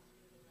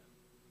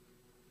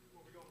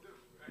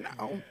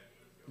 Now,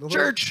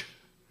 church,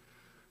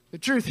 the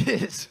truth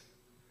is,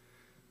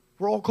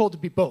 we're all called to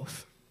be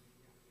both.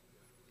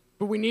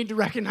 But we need to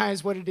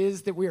recognize what it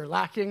is that we are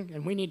lacking,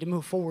 and we need to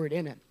move forward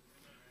in it.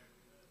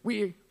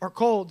 We are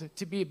called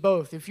to be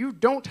both. If you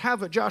don't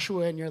have a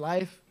Joshua in your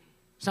life,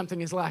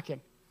 something is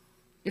lacking.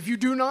 If you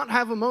do not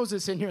have a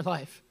Moses in your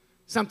life,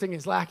 something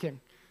is lacking.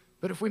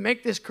 But if we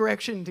make this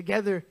correction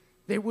together,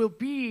 there will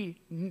be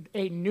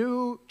a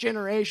new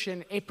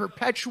generation, a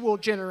perpetual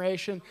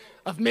generation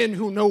of men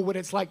who know what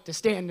it's like to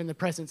stand in the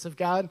presence of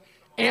God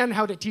and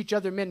how to teach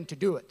other men to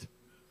do it.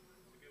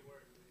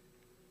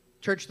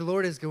 Church, the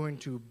Lord is going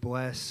to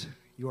bless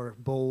your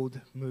bold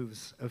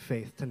moves of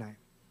faith tonight.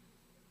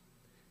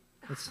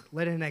 Let's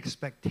let an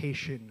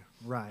expectation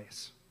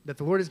rise that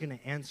the Lord is going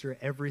to answer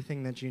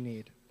everything that you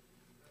need.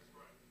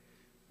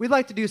 We'd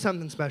like to do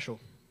something special.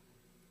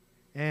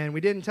 And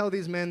we didn't tell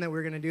these men that we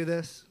were going to do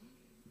this,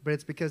 but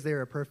it's because they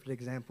are a perfect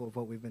example of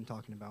what we've been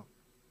talking about.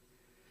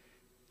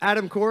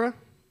 Adam Cora,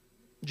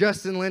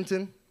 Justin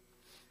Linton,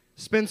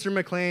 Spencer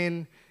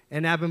McLean,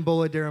 and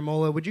Abimbola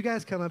Daramola, would you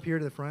guys come up here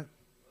to the front?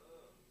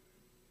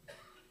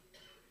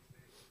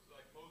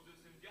 Like Moses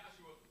and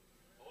Joshua,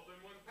 all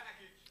in one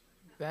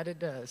package. That it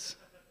does.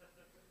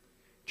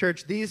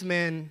 Church, these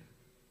men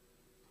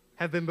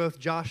have been both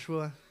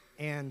Joshua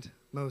and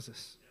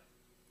Moses.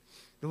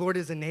 The Lord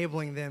is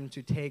enabling them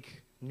to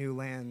take new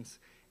lands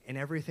in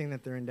everything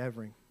that they're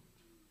endeavoring.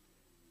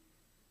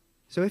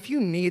 So if you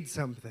need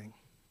something,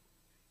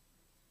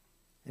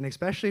 and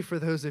especially for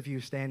those of you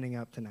standing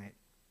up tonight,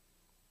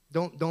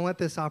 don't let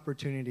this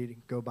opportunity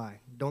go by.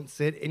 Don't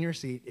sit in your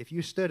seat. If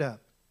you stood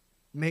up,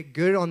 make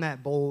good on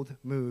that bold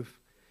move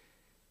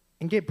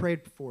and get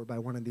prayed for by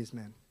one of these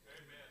men.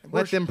 Amen.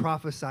 Let them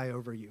prophesy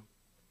over you.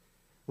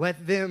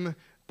 Let them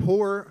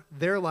pour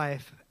their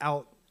life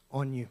out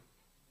on you.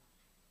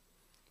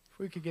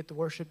 We could get the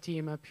worship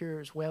team up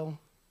here as well.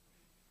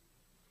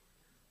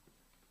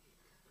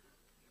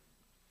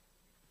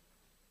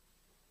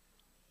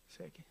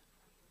 Second.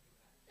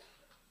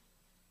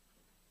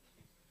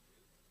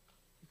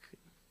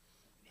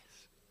 Yes.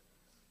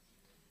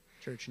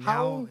 Church, now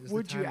How is the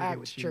would time you to get act,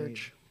 what you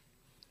church,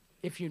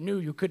 if you knew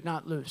you could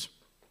not lose?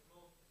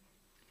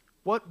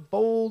 What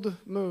bold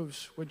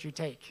moves would you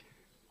take?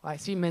 Well, I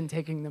see men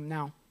taking them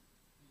now.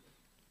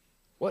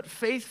 What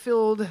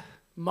faith-filled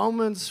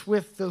moments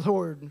with the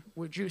Lord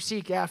would you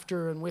seek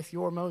after and with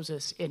your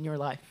Moses in your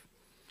life?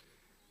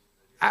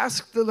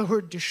 Ask the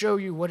Lord to show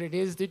you what it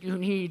is that you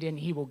need, and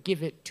he will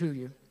give it to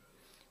you.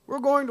 We're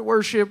going to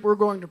worship, we're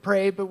going to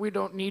pray, but we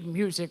don't need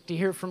music to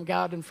hear from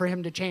God and for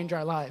him to change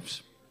our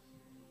lives.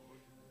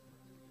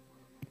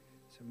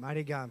 So,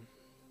 mighty God,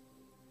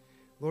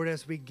 Lord,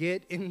 as we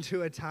get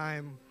into a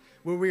time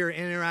where we are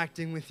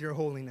interacting with your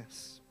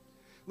holiness,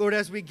 Lord,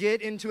 as we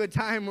get into a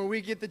time where we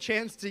get the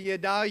chance to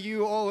yada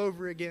you all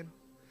over again,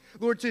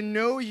 Lord, to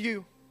know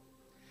you,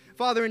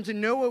 Father, and to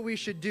know what we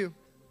should do.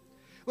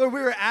 Lord,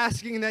 we were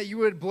asking that you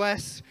would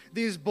bless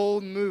these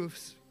bold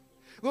moves.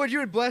 Lord, you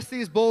would bless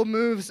these bold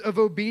moves of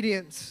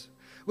obedience.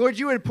 Lord,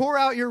 you would pour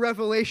out your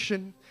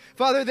revelation.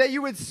 Father, that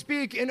you would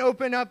speak and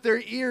open up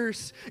their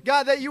ears.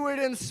 God, that you would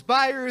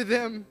inspire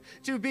them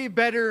to be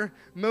better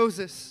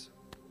Moses.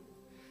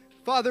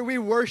 Father, we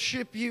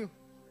worship you.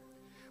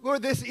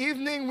 Lord, this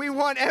evening we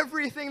want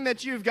everything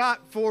that you've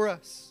got for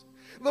us.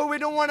 Lord, we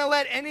don't want to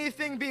let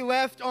anything be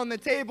left on the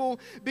table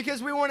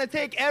because we want to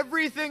take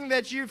everything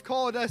that you've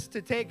called us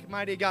to take,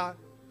 mighty God.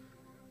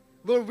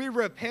 Lord, we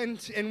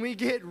repent and we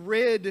get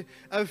rid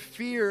of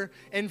fear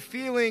and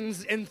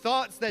feelings and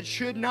thoughts that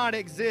should not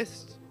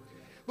exist.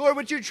 Lord,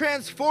 would you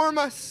transform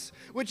us?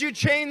 Would you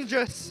change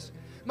us?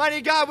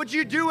 Mighty God, would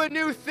you do a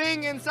new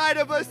thing inside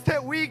of us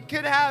that we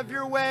could have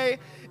your way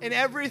in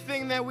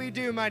everything that we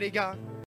do, mighty God?